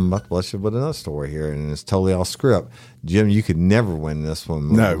 I'm about to bless you with another story here, and it's totally off script. Jim, you could never win this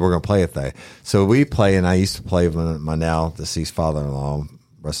one. No. We're going to play it there. So we play, and I used to play with my now deceased father-in-law,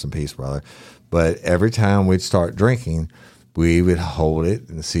 rest in peace, brother. But every time we'd start drinking, we would hold it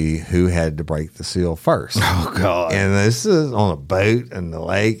and see who had to break the seal first. Oh, God. And this is on a boat in the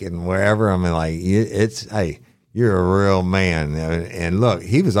lake and wherever. I mean, like, hey, you're a real man. And look,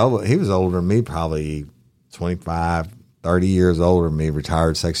 he was older than me, probably 25, 30 years older than me,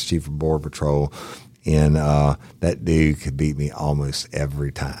 retired Section Chief of Border Patrol. And that dude could beat me almost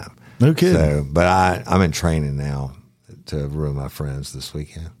every time. No kidding. So, but I'm in training now to ruin my friends this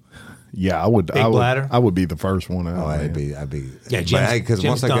weekend. Yeah, I would. Bladder? I would be the first one out. Oh, I'd be. Yeah, because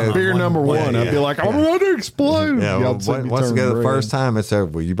once I go beer number one, I'd be like, I'm going to explode. Yeah, once I go the first time, it's over.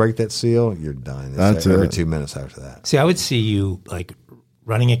 When you break that seal, you're done. That's every it. 2 minutes after that. See, I would see you like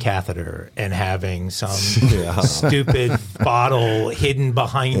running a catheter and having some stupid bottle hidden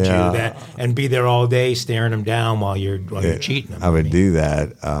behind you and be there all day staring them down while you're cheating them. I would do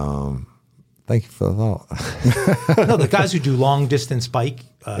that. Thank you for the thought. No, the guys who do long distance bike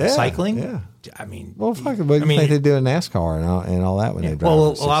cycling. Yeah. I mean, well, fuck it. What do you think they do in NASCAR and all that when they drive?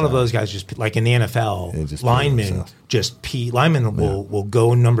 Well, a lot of those guys just like in the NFL, linemen just pee. Linemen will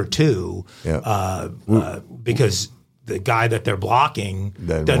go number two because the guy that they're blocking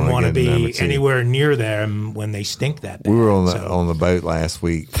doesn't want to be anywhere near them when they stink that bad. We were on the boat last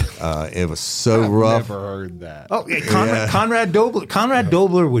week. It was so rough. Never heard that. Oh, yeah, Conrad Dobler. Conrad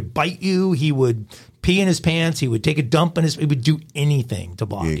Dobler would bite you. He would pee in his pants. He would take a dump in he would do anything to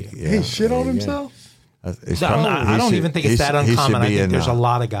block you. Yeah, he shit on himself? I don't even think it's that uncommon. I think there's a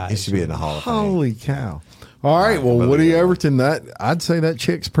lot of guys. He should be in the Hall of Fame. Holy cow. All right, well, Woody Everton, I'd say that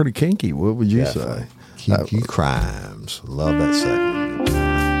chick's pretty kinky. What would you say? Kinky crimes. Love that segment.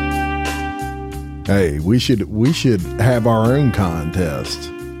 Hey, we should have our own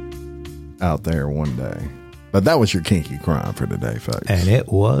contest out there one day. But that was your kinky crime for today, folks. And it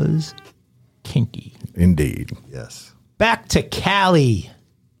was kinky. Indeed. Yes. Back to Cali.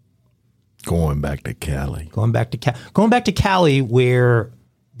 Going back to Cali, where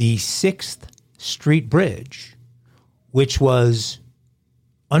the 6th Street Bridge, which was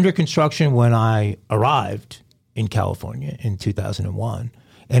under construction when I arrived in California in 2001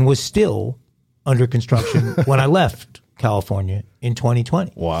 and was still under construction when I left California in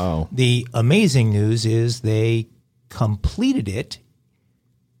 2020. Wow. The amazing news is they completed it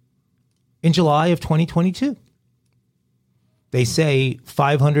in July of 2022. They say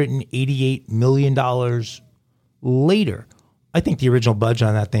 $588 million later. I think the original budget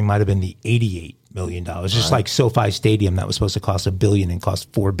on that thing might have been the $88 million. Just like SoFi Stadium that was supposed to cost $1 billion and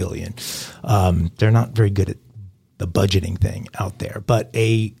cost $4 billion. They're not very good at the budgeting thing out there. But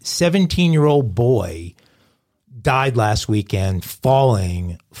a 17-year-old boy died last weekend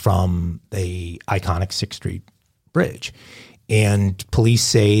falling from the iconic 6th Street Bridge. And police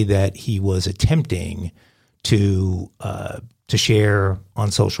say that he was attempting to share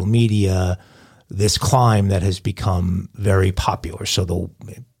on social media this climb that has become very popular. So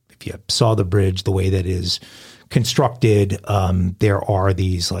if you saw the bridge, the way that is constructed. There are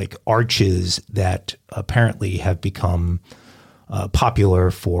these like arches that apparently have become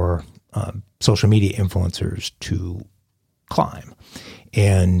popular for social media influencers to climb.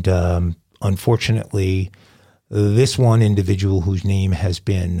 And unfortunately, this one individual whose name has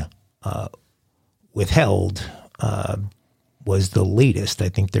been withheld was the latest. I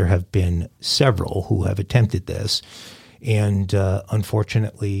think there have been several who have attempted this and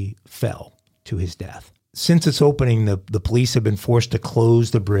unfortunately fell to his death. Since its opening, the police have been forced to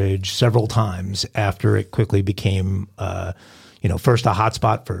close the bridge several times after it quickly became first a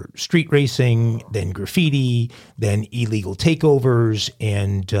hotspot for street racing, then graffiti, then illegal takeovers,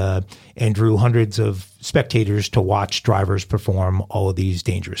 and drew hundreds of spectators to watch drivers perform all of these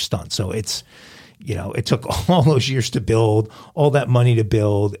dangerous stunts. So it took all those years to build, all that money to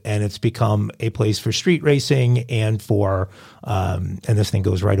build, and it's become a place for street racing and for, and this thing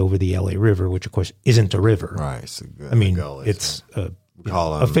goes right over the LA River, which of course isn't a river. Right. It's a good, it's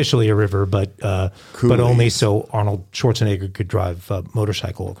officially a river, but only so Arnold Schwarzenegger could drive a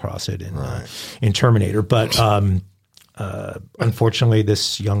motorcycle across it in Terminator. But unfortunately,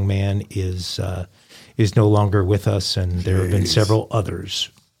 this young man is no longer with us, and there have been several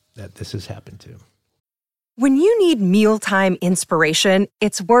others that this has happened to. When you need mealtime inspiration,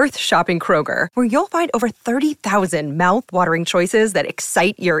 it's worth shopping Kroger, where you'll find over 30,000 mouth-watering choices that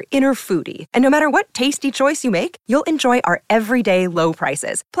excite your inner foodie. And no matter what tasty choice you make, you'll enjoy our everyday low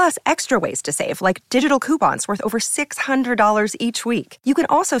prices, plus extra ways to save, like digital coupons worth over $600 each week. You can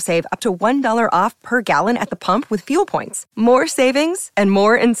also save up to $1 off per gallon at the pump with fuel points. More savings and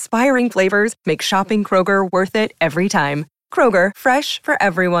more inspiring flavors make shopping Kroger worth it every time. Kroger, fresh for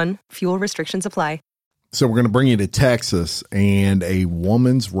everyone. Fuel restrictions apply. So we're going to bring you to Texas, and a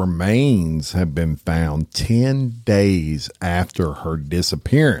woman's remains have been found 10 days after her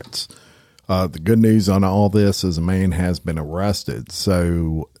disappearance. The good news on all this is a man has been arrested.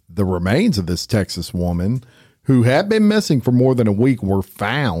 So the remains of this Texas woman, who had been missing for more than a week, were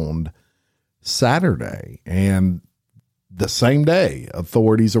found Saturday. And the same day,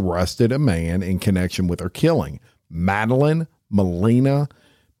 authorities arrested a man in connection with her killing. Madeline Molina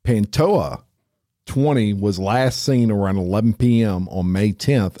Pantoja, 20, was last seen around 11 p.m. on May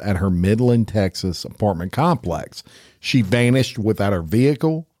 10th at her Midland, Texas apartment complex. She vanished without her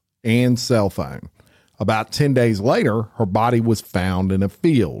vehicle and cell phone. About 10 days later, her body was found in a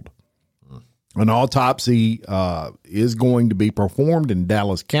field. An autopsy is going to be performed in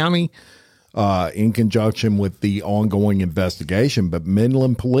Dallas County in conjunction with the ongoing investigation, but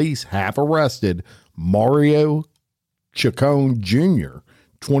Midland police have arrested Mario Chacon Jr.,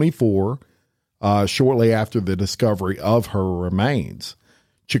 24, shortly after the discovery of her remains.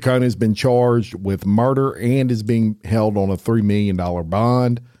 Chacon has been charged with murder and is being held on a $3 million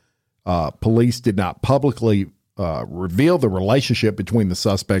bond. Police did not publicly reveal the relationship between the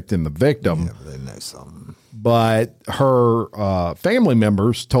suspect and the victim. Yeah, but they know something. But her family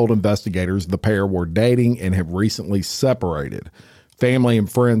members told investigators the pair were dating and have recently separated. Family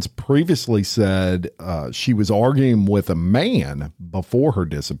and friends previously said she was arguing with a man before her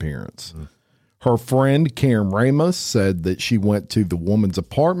disappearance. Her friend, Karen Ramos, said that she went to the woman's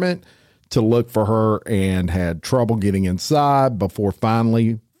apartment to look for her and had trouble getting inside before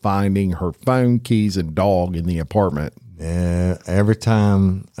finally finding her phone, keys, and dog in the apartment. Yeah, every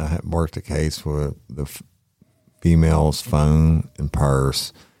time I had worked a case where the female's phone and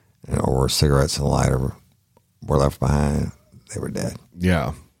purse or cigarettes and lighter were left behind, they were dead.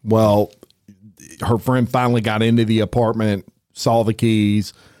 Yeah. Well, her friend finally got into the apartment, saw the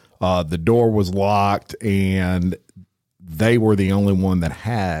keys. The door was locked, and they were the only one that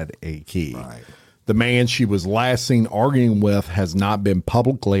had a key. Right. The man she was last seen arguing with has not been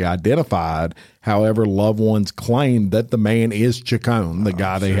publicly identified. However, loved ones claim that the man is Chacon, the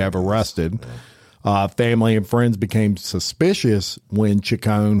guy they have arrested. Yeah. Family and friends became suspicious when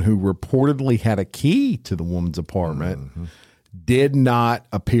Chacon, who reportedly had a key to the woman's apartment, did not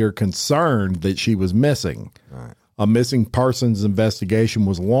appear concerned that she was missing. Right. A missing persons investigation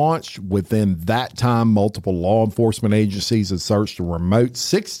was launched. Within that time, multiple law enforcement agencies had searched a remote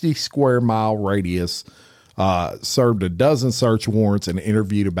 60-square-mile radius, served a dozen search warrants, and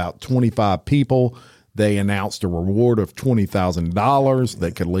interviewed about 25 people. They announced a reward of $20,000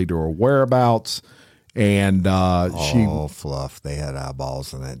 that could lead to her whereabouts. And all fluff. They had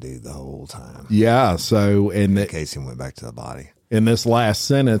eyeballs on that dude the whole time. Yeah. So in case he went back to the body. In this last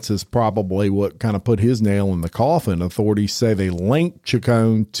sentence is probably what kind of put his nail in the coffin. Authorities say they linked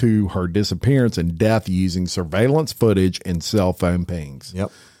Chacon to her disappearance and death using surveillance footage and cell phone pings.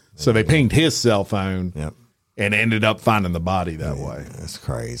 Yep. So they pinged his cell phone. Yep. And ended up finding the body that way. That's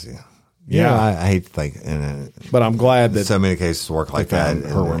crazy. Yeah, I hate to think, but I'm glad that so many cases work like that.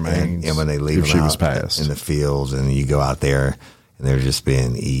 Her remains, and when they leave if them she out was passed in the fields, and you go out there, and they're just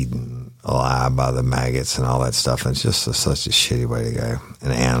being eaten alive by the maggots and all that stuff. And it's just such a shitty way to go,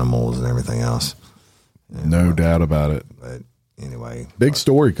 and animals and everything else. No doubt about it. But anyway, big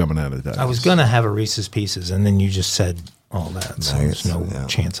story coming out of that. I was going to have a Reese's Pieces, and then you just said all that. So there's no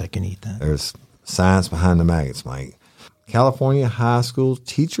chance I can eat that. There's science behind the maggots, Mike. California High School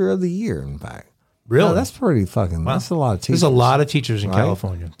Teacher of the Year, in fact. Really? No, that's pretty fucking. Wow. That's a lot of teachers. There's a lot of teachers in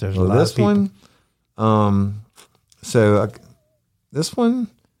California. There's a lot of people. This one,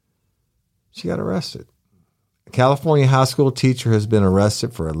 she got arrested. A California high school teacher has been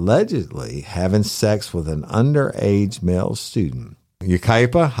arrested for allegedly having sex with an underage male student.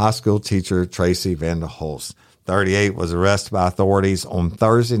 Yucaipa high school teacher Tracy Vanderholst, 38, was arrested by authorities on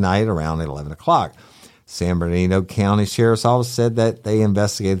Thursday night around 11 o'clock. San Bernardino County Sheriff's Office said that they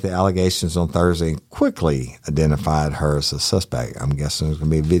investigated the allegations on Thursday and quickly identified her as a suspect. I'm guessing there's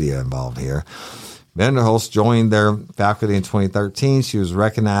going to be a video involved here. Vanderholst joined their faculty in 2013. She was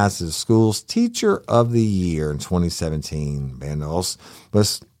recognized as the school's Teacher of the Year in 2017. Vanderholst,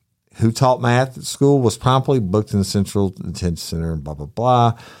 who taught math at school, was promptly booked in the Central Detention Center, blah,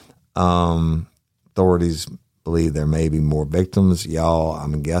 blah, blah. Authorities believe there may be more victims. Y'all,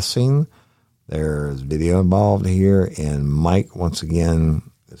 I'm guessing there's video involved here, and Mike, once again,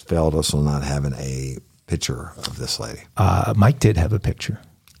 has failed us on not having a picture of this lady. Mike did have a picture.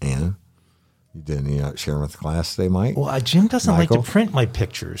 And you didn't share them with the class today, Mike? Well, Jim doesn't like to print my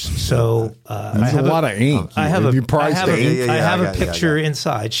pictures, so I have a lot of ink. I have a picture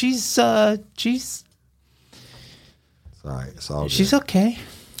inside. She's sorry, it's all good. She's okay.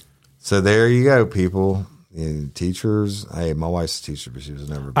 So there you go, people. And teachers, hey, my wife's a teacher, but she was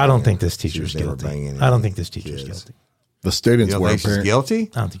never. I don't think this teacher's guilty. I don't think this teacher's guilty. The students were she's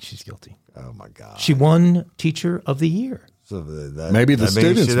guilty. I don't think she's guilty. Oh my God! She won Teacher of the Year. So maybe the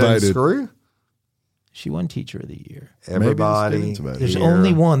students voted. Screw? She won Teacher of the Year. Everybody. There's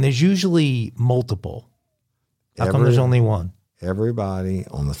only one. There's usually multiple. How come there's only one? Everybody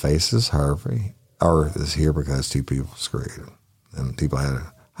on the face of earth is here because two people screwed, and people had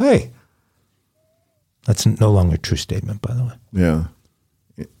a hey. That's no longer a true statement, by the way.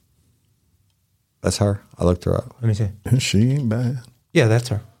 Yeah. That's her. I looked her up. Let me see. She ain't bad. Yeah, that's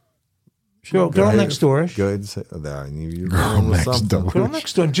her. Girl next door. Good. Girl next door. Girl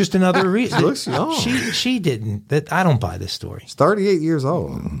next door. Just another reason. She looks young. She didn't. I don't buy this story. She's 38 years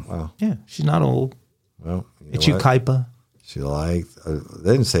old. Wow. Yeah, she's not old. Well, it's Yucaipa. She liked.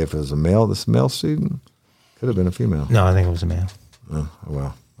 They didn't say if it was a male. This male student could have been a female. No, I think it was a male. Oh,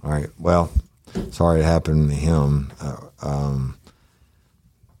 well, all right. Well. Sorry it happened to him.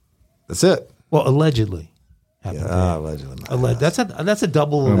 That's it. Well, allegedly. Allegedly. That's a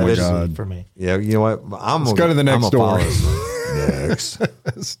double allegedly for me. Yeah, you know what? Let's go to the next story. Next.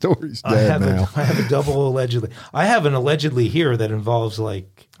 Story's dead now. I have a double allegedly. I have an allegedly here that involves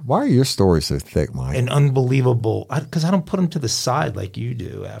like. Why are your stories so thick, Mike? An unbelievable. Because I don't put them to the side like you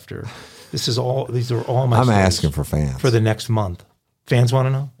do. After these are all my. I'm asking for fans for the next month. Fans want to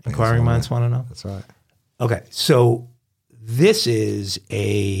know? Inquiring minds want to know? That's right. Okay, so this is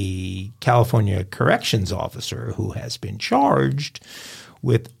a California corrections officer who has been charged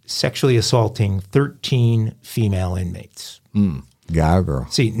with sexually assaulting 13 female inmates. Guy or girl?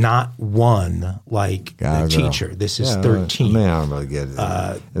 See, not one like the teacher. This is 13. Man, I don't really get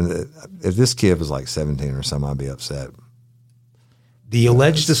it. If this kid was like 17 or something, I'd be upset. The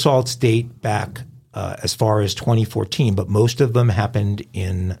alleged assaults date back as far as 2014, but most of them happened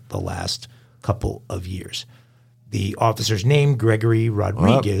in the last couple of years. The officer's name, Gregory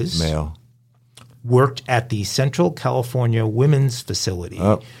Rodriguez, male, worked at the Central California Women's Facility,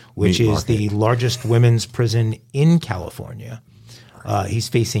 which is the largest women's prison in California. He's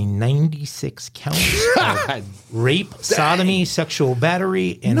facing 96 counts of rape, sodomy, sexual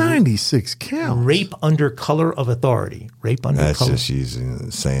battery, and 96 counts. Rape under color of authority. Rape under That's color.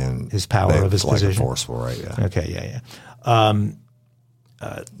 Just saying his power of his like position. Forceful, right? Yeah. Okay.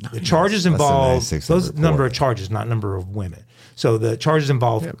 The charges involve those number of charges, not number of women. So the charges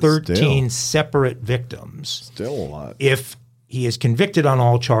involve 13 separate victims. Still a lot. If he is convicted on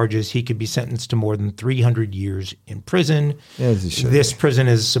all charges, he could be sentenced to more than 300 years in prison. This prison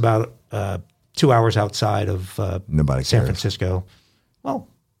is about 2 hours outside of San Francisco. Well,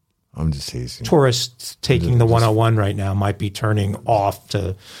 I'm just teasing. Tourists taking the 101 right now might be turning off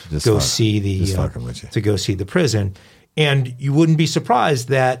to go see the prison. And you wouldn't be surprised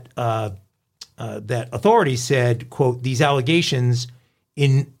that that authorities said, quote, these allegations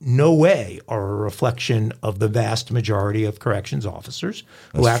in no way are a reflection of the vast majority of corrections officers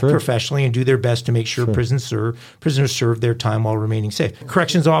who act professionally and do their best to make sure prisoners serve their time while remaining safe.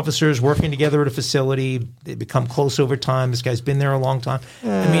 Corrections officers working together at a facility, they become close over time. This guy's been there a long time.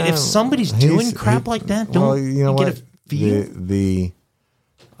 I mean, if somebody's doing crap like that, don't get a feel?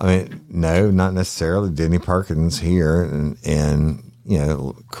 I mean, no, not necessarily. Denny Perkins here and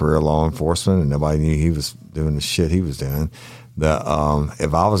career law enforcement, and nobody knew he was doing the shit he was doing.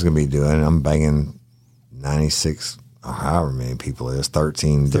 If I was going to be doing it, I'm banging 96 or however many people it is,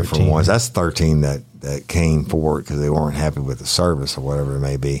 13 different ones. That's 13 that came forward because they weren't happy with the service or whatever it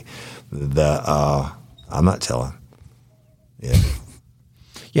may be. I'm not telling. Yeah.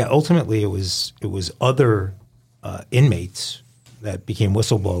 Yeah, ultimately it was other inmates that became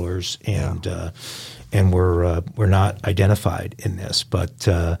whistleblowers and were not identified in this. But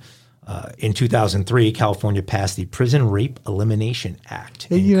in 2003, California passed the Prison Rape Elimination Act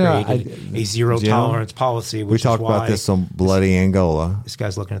and created a zero tolerance policy. Which we talked about this on Bloody Angola. This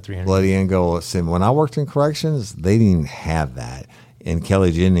guy's looking at 300. Bloody Angola. When I worked in corrections, they didn't even have that. And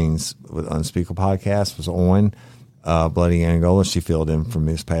Kelly Jennings with Unspeakable Podcast was on Bloody Angola. She filled in for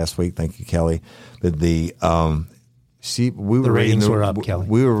me this past week. Thank you, Kelly. But the ratings were up, Kelly.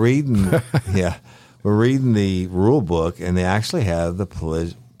 We were reading, we're reading the rule book, and they actually have the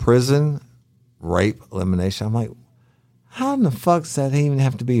prison rape elimination. I'm like, how in the fuck does that even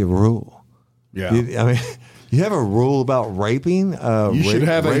have to be a rule? Yeah, I mean, you have a rule about raping. You should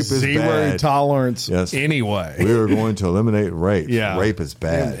have a zero tolerance anyway. We are going to eliminate rape. Yeah, rape is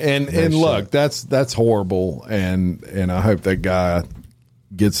bad. And look, that's horrible. And I hope that guy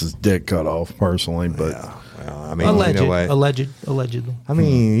gets his dick cut off personally, but. Yeah. Well, I mean, allegedly. I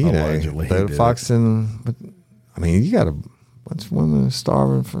mean, allegedly, the Foxton. I mean, you got a bunch of women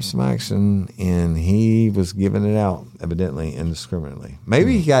starving for some action, and he was giving it out evidently indiscriminately.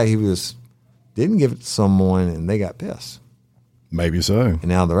 Maybe he didn't give it to someone, and they got pissed. Maybe so. And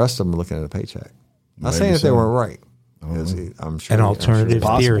now the rest of them are looking at a paycheck. Not saying that they weren't right. I'm sure an alternative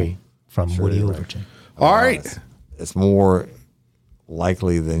theory from Woody Overton. All right, it's more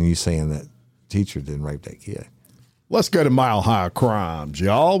likely than you saying that teacher didn't rape that kid. Let's go to Mile High Crimes,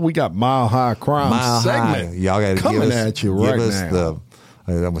 y'all. We got Mile High Crimes segment. High. Y'all got to coming give us, at you right now.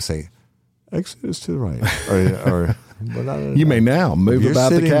 I'm going to say, exodus to the right. or you may now move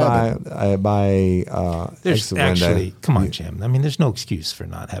about the cabin. There's actually, come on, Jim. I mean, there's no excuse for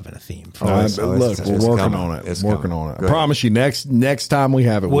not having a theme. Look, we're working on it. It's working on it. I promise you, next time we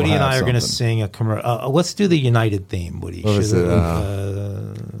have it, Woody and I are going to sing a commercial. Let's do the United theme, Woody. What is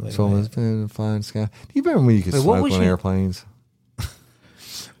it? Someone's been in the flying sky. Do you remember when you could smoke on airplanes?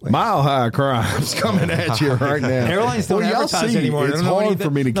 Mile High Crimes coming at you right now. Airlines don't advertise anymore. It's hard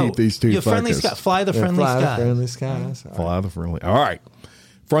for me to keep these two focused. Fly the friendly sky. Fly the friendly. All right.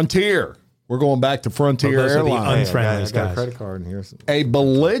 Frontier. We're going back to Frontier Airlines. Unfriendly I got a credit card in here. A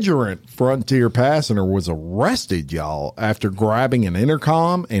belligerent Frontier passenger was arrested, y'all, after grabbing an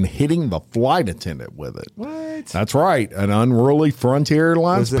intercom and hitting the flight attendant with it. What? That's right. An unruly Frontier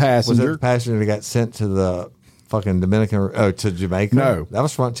Airlines passenger. Was it the passenger that got sent to the fucking to Jamaica? No. That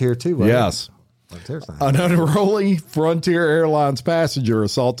was Frontier too, wasn't yes. An unruly Frontier Airlines passenger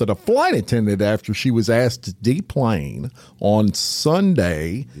assaulted a flight attendant after she was asked to deplane on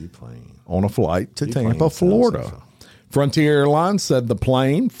Sunday on a flight to Tampa, Florida. Frontier Airlines said the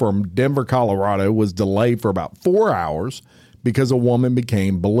plane from Denver, Colorado was delayed for about 4 hours because a woman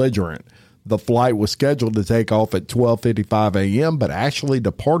became belligerent. The flight was scheduled to take off at 12:55 a.m., but actually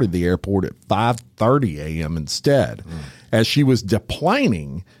departed the airport at 5:30 a.m. instead. As she was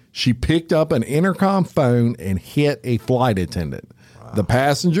deplaning, she picked up an intercom phone and hit a flight attendant. Wow. The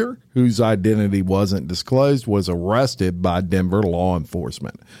passenger, whose identity wasn't disclosed, was arrested by Denver law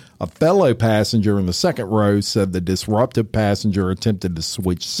enforcement. A fellow passenger in the second row said the disruptive passenger attempted to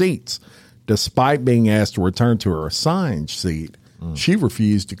switch seats. Despite being asked to return to her assigned seat, she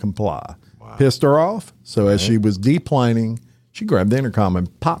refused to comply. Wow. Pissed her off, so as she was deplaning, she grabbed the intercom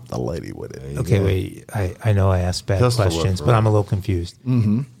and popped the lady with it. Okay, wait. I know I asked bad questions, but I'm a little confused.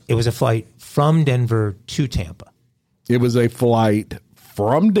 Mm-hmm. It was a flight from Denver to Tampa. It was a flight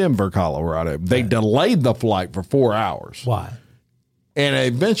from Denver, Colorado. They delayed the flight for 4 hours. Why? And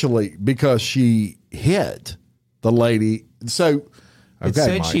eventually, because she hit the lady. So, it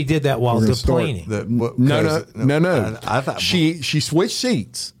said Mike, she did that while deplaning. No. I thought she switched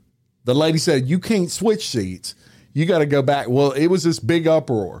seats. The lady said, "You can't switch seats. You got to go back." Well, it was this big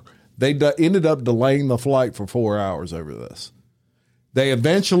uproar. They ended up delaying the flight for 4 hours over this. They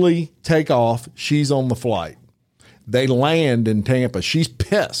eventually take off. She's on the flight. They land in Tampa. She's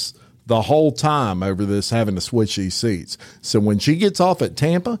pissed. the whole time over this having to switch these seats. So when she gets off at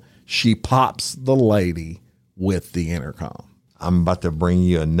Tampa, she pops the lady with the intercom. I'm about to bring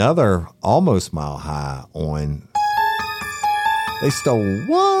you another almost mile high on. They stole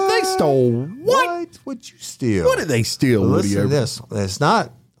what? They stole what? What'd you steal? What did they steal? Well, listen to this. It's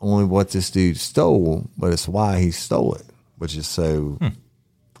not only what this dude stole, but it's why he stole it, which is so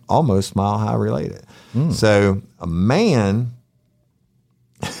almost mile high related. So a man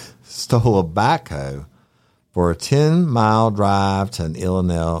stole a backhoe for a 10-mile drive to an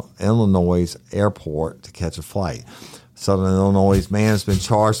Illinois airport to catch a flight. Southern Illinois man has been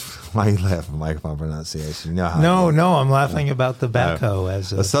charged. Why are you laughing, Mike, my pronunciation? You know how No, I'm laughing about the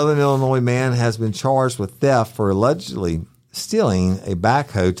backhoe. A Southern Illinois man has been charged with theft for allegedly stealing a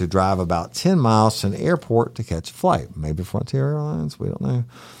backhoe to drive about 10 miles to an airport to catch a flight. Maybe Frontier Airlines, we don't know.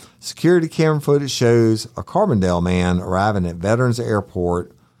 Security camera footage shows a Carbondale man arriving at Veterans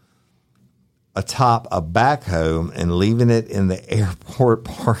Airport atop a backhoe and leaving it in the airport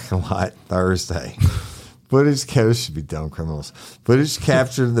parking lot Thursday. Footage should be dumb criminals. Footage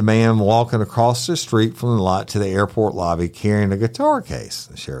captured the man walking across the street from the lot to the airport lobby carrying a guitar case,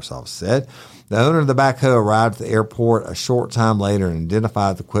 the sheriff's office said. The owner of the backhoe arrived at the airport a short time later and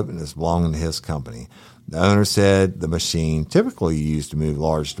identified the equipment as belonging to his company. The owner said the machine, typically used to move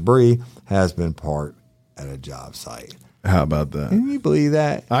large debris, has been parked at a job site. How about that? Can you believe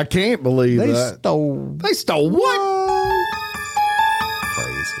that? I can't believe They that. stole what?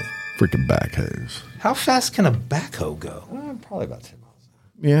 Crazy. Freaking backhoes. How fast can a backhoe go? Probably about 10 miles.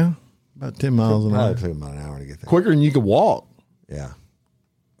 Yeah, about 10 miles an hour. Probably took about an hour to get there. Quicker than you could walk. Yeah.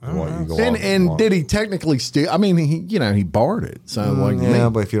 And did he technically steal? I mean, he barred it. Sounds like to yeah, me.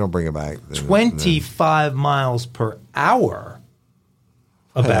 but if you don't bring it back, then, 25 miles per hour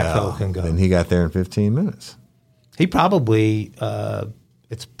a backhoe can go. And he got there in 15 minutes. He probably,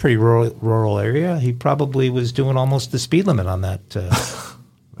 it's a pretty rural area. He probably was doing almost the speed limit on that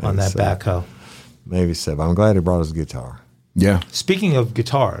backhoe. Maybe so. But I'm glad he brought his guitar. Yeah. Speaking of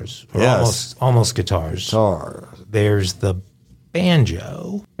guitars, or Yes. almost guitars, Guitar. there's the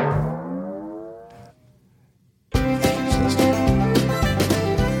banjo.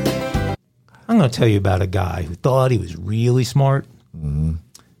 I'm going to tell you about a guy who thought he was really smart,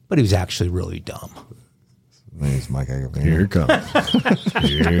 but he was actually really dumb. His name's Mike Agravino. Here it comes.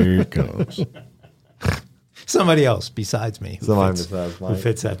 Here it comes. Somebody else besides me who besides Mike. who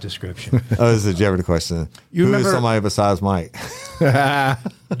fits that description. Oh, this is a Jeopardy question. You Who is remember- somebody besides Mike? Do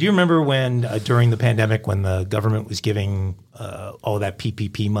you remember when, during the pandemic, when the government was giving all that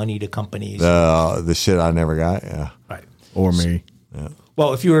PPP money to companies? The shit I never got. Yeah. Right. Or me.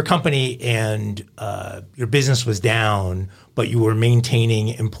 Well, if you were a company and your business was down, but you were maintaining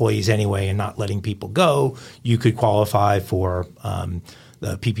employees anyway and not letting people go, you could qualify for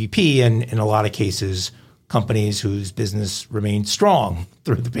the PPP. And in a lot of cases, companies whose business remained strong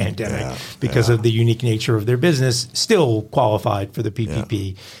through the pandemic because of the unique nature of their business still qualified for the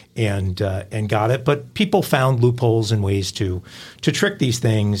PPP and got it. But people found loopholes and ways to trick these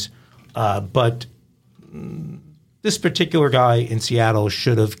things. But this particular guy in Seattle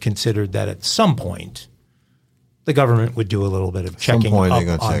should have considered that at some point the government would do a little bit of checking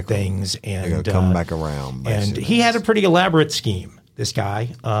up on things and come back around. And he had a pretty elaborate scheme. This guy,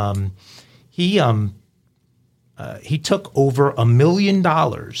 he took over $1 million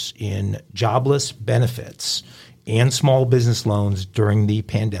in jobless benefits and small business loans during the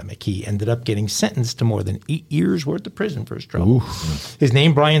pandemic. He ended up getting sentenced to more than 8 years worth of prison for his trouble. His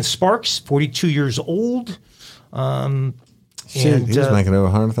name, Brian Sparks, 42 years old. He was making over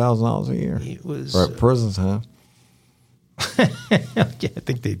 $100,000 a year. He was for prison time. I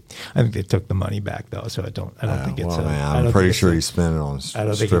think they took the money back though, so I don't think it's. I'm pretty sure he spent it on strippers. I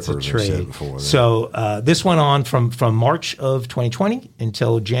don't think it's a trade. Before then. So this went on from March of 2020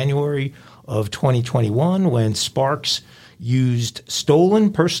 until January of 2021, when Sparks used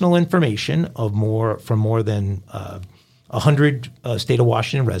stolen personal information from more than 100 state of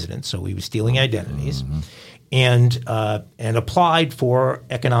Washington residents. So he was stealing identities. And applied for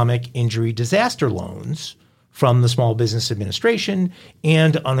economic injury disaster loans from the Small Business Administration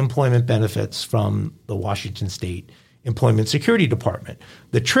and unemployment benefits from the Washington State Employment Security Department.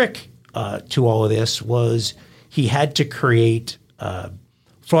 The trick to all of this was he had to create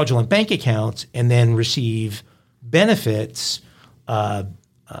fraudulent bank accounts and then receive benefits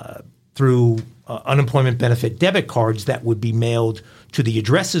through unemployment benefit debit cards that would be mailed to the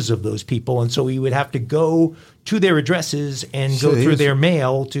addresses of those people. And so he would have to go to their addresses and go through their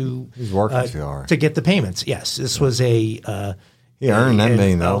mail to get the payments. Yes, this was he earned that $1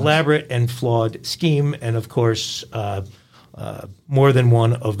 million. Elaborate and flawed scheme. And of course, more than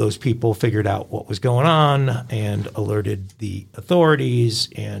one of those people figured out what was going on and alerted the authorities.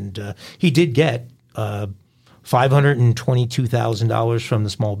 And he did get $522,000 from the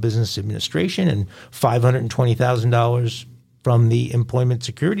Small Business Administration and $520,000 from the Employment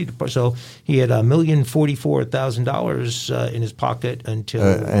Security Department. So he had $1,044,000 in his pocket until.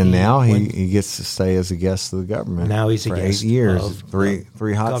 And now he gets to stay as a guest of the government. Now he's a guest 8 years, of three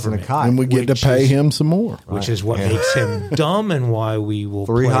hots and a cot, and we get to pay him some more, which is what makes him dumb, and why we will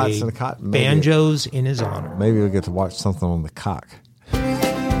three play hots and a cot, banjos in his honor. Maybe we'll get to watch something on the cock.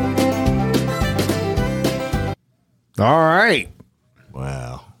 All right.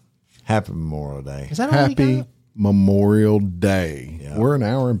 Wow. Happy Memorial Day. Is that all we Happy got? Memorial Day. Yeah. We're an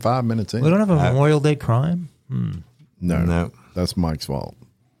hour and 5 minutes in. We don't have a Memorial Day crime. No, that's Mike's fault.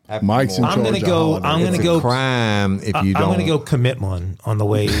 Happy Mike's in Memorial. charge. I'm going to go. Crime if you don't. I'm going to go commit one on the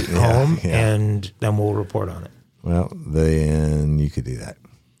way home, and then we'll report on it. Well, then you could do that.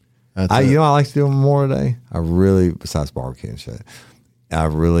 That's You know what I like to do on Memorial Day? I really, besides barbecue and shit, I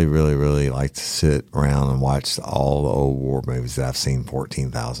really, really, really like to sit around and watch all the old war movies that I've seen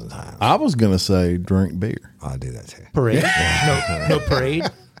 14,000 times. I was going to say drink beer. I do that too. Parade? No parade.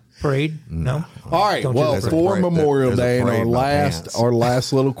 Parade? No. All right. Don't do Well, that. for Memorial there's a Day, and parade in my pants. our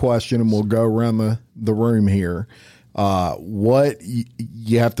last little question, and we'll go around the room here. What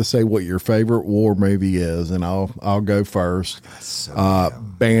you have to say what your favorite war movie is, and I'll go first.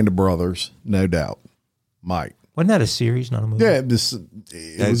 Band of Brothers, no doubt. Mike. Wasn't that a series, not a movie? Yeah, it was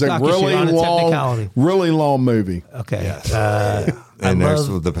a Doc, you're on a technicality. really long movie. Okay. Yes. I And there's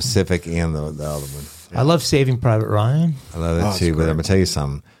love- the Pacific and the other one. I love Saving Private Ryan. I love it too, but I'm going to tell you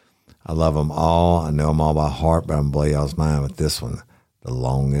something. I love them all. I know them all by heart, but I'm going to blow y'all's mind with this one. The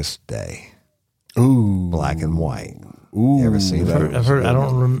Longest Day. Ooh. Black and white. Ooh. You ever seen that? I've heard. I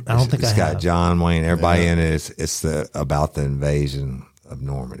don't think It's I got have. John Wayne, everybody in it. It's about the invasion of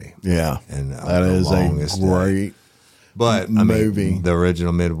Normandy. Yeah, And that is a great But I movie. mean, the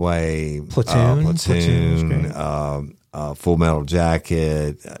original Midway, Platoon. Full Metal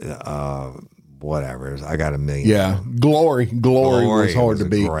Jacket, whatever. I got a million. Yeah, Glory was hard to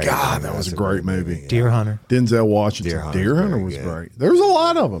beat. great God, movie. that was a That's great movie. Deer Hunter. Denzel Washington. Deer Hunter was great. There's a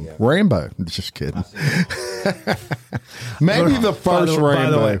lot of them. Rambo. Just kidding. Maybe the first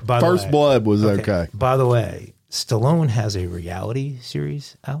Rambo. First Blood was okay. By the way, Stallone has a reality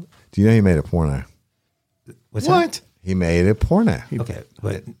series out. Do you know he made a porno? What's What? that? He made a porno. Okay,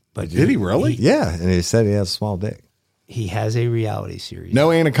 but Did he really? Yeah, and he said he has a small dick. He has a reality series.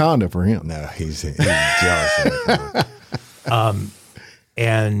 No Anaconda for him. No, he's jealous of it.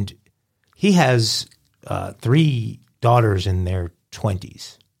 And he has 3 daughters in their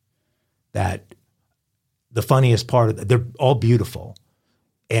 20s. That the funniest part of they're all beautiful,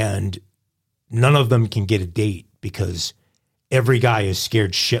 and none of them can get a date because every guy is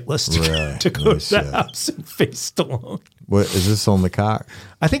scared shitless to go to the house and face Stallone. What is this on the cock?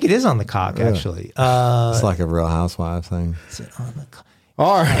 I think it is on the cock, actually. It's like a Real Housewives thing. Is it on the cock?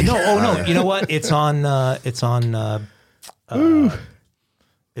 All right. No. You know what? It's on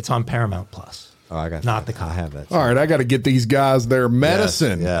Paramount Plus. Oh, I got Not that. the cock. I have that. All right, I got to get these guys their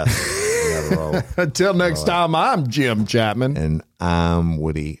medicine. Yes. We gotta roll. Until next time, I'm Jim Chapman. And I'm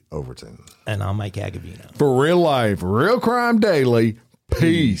Woody Overton. And I'm Mike Agavino. For Real Life, Real Crime Daily,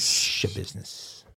 peace. Shit business.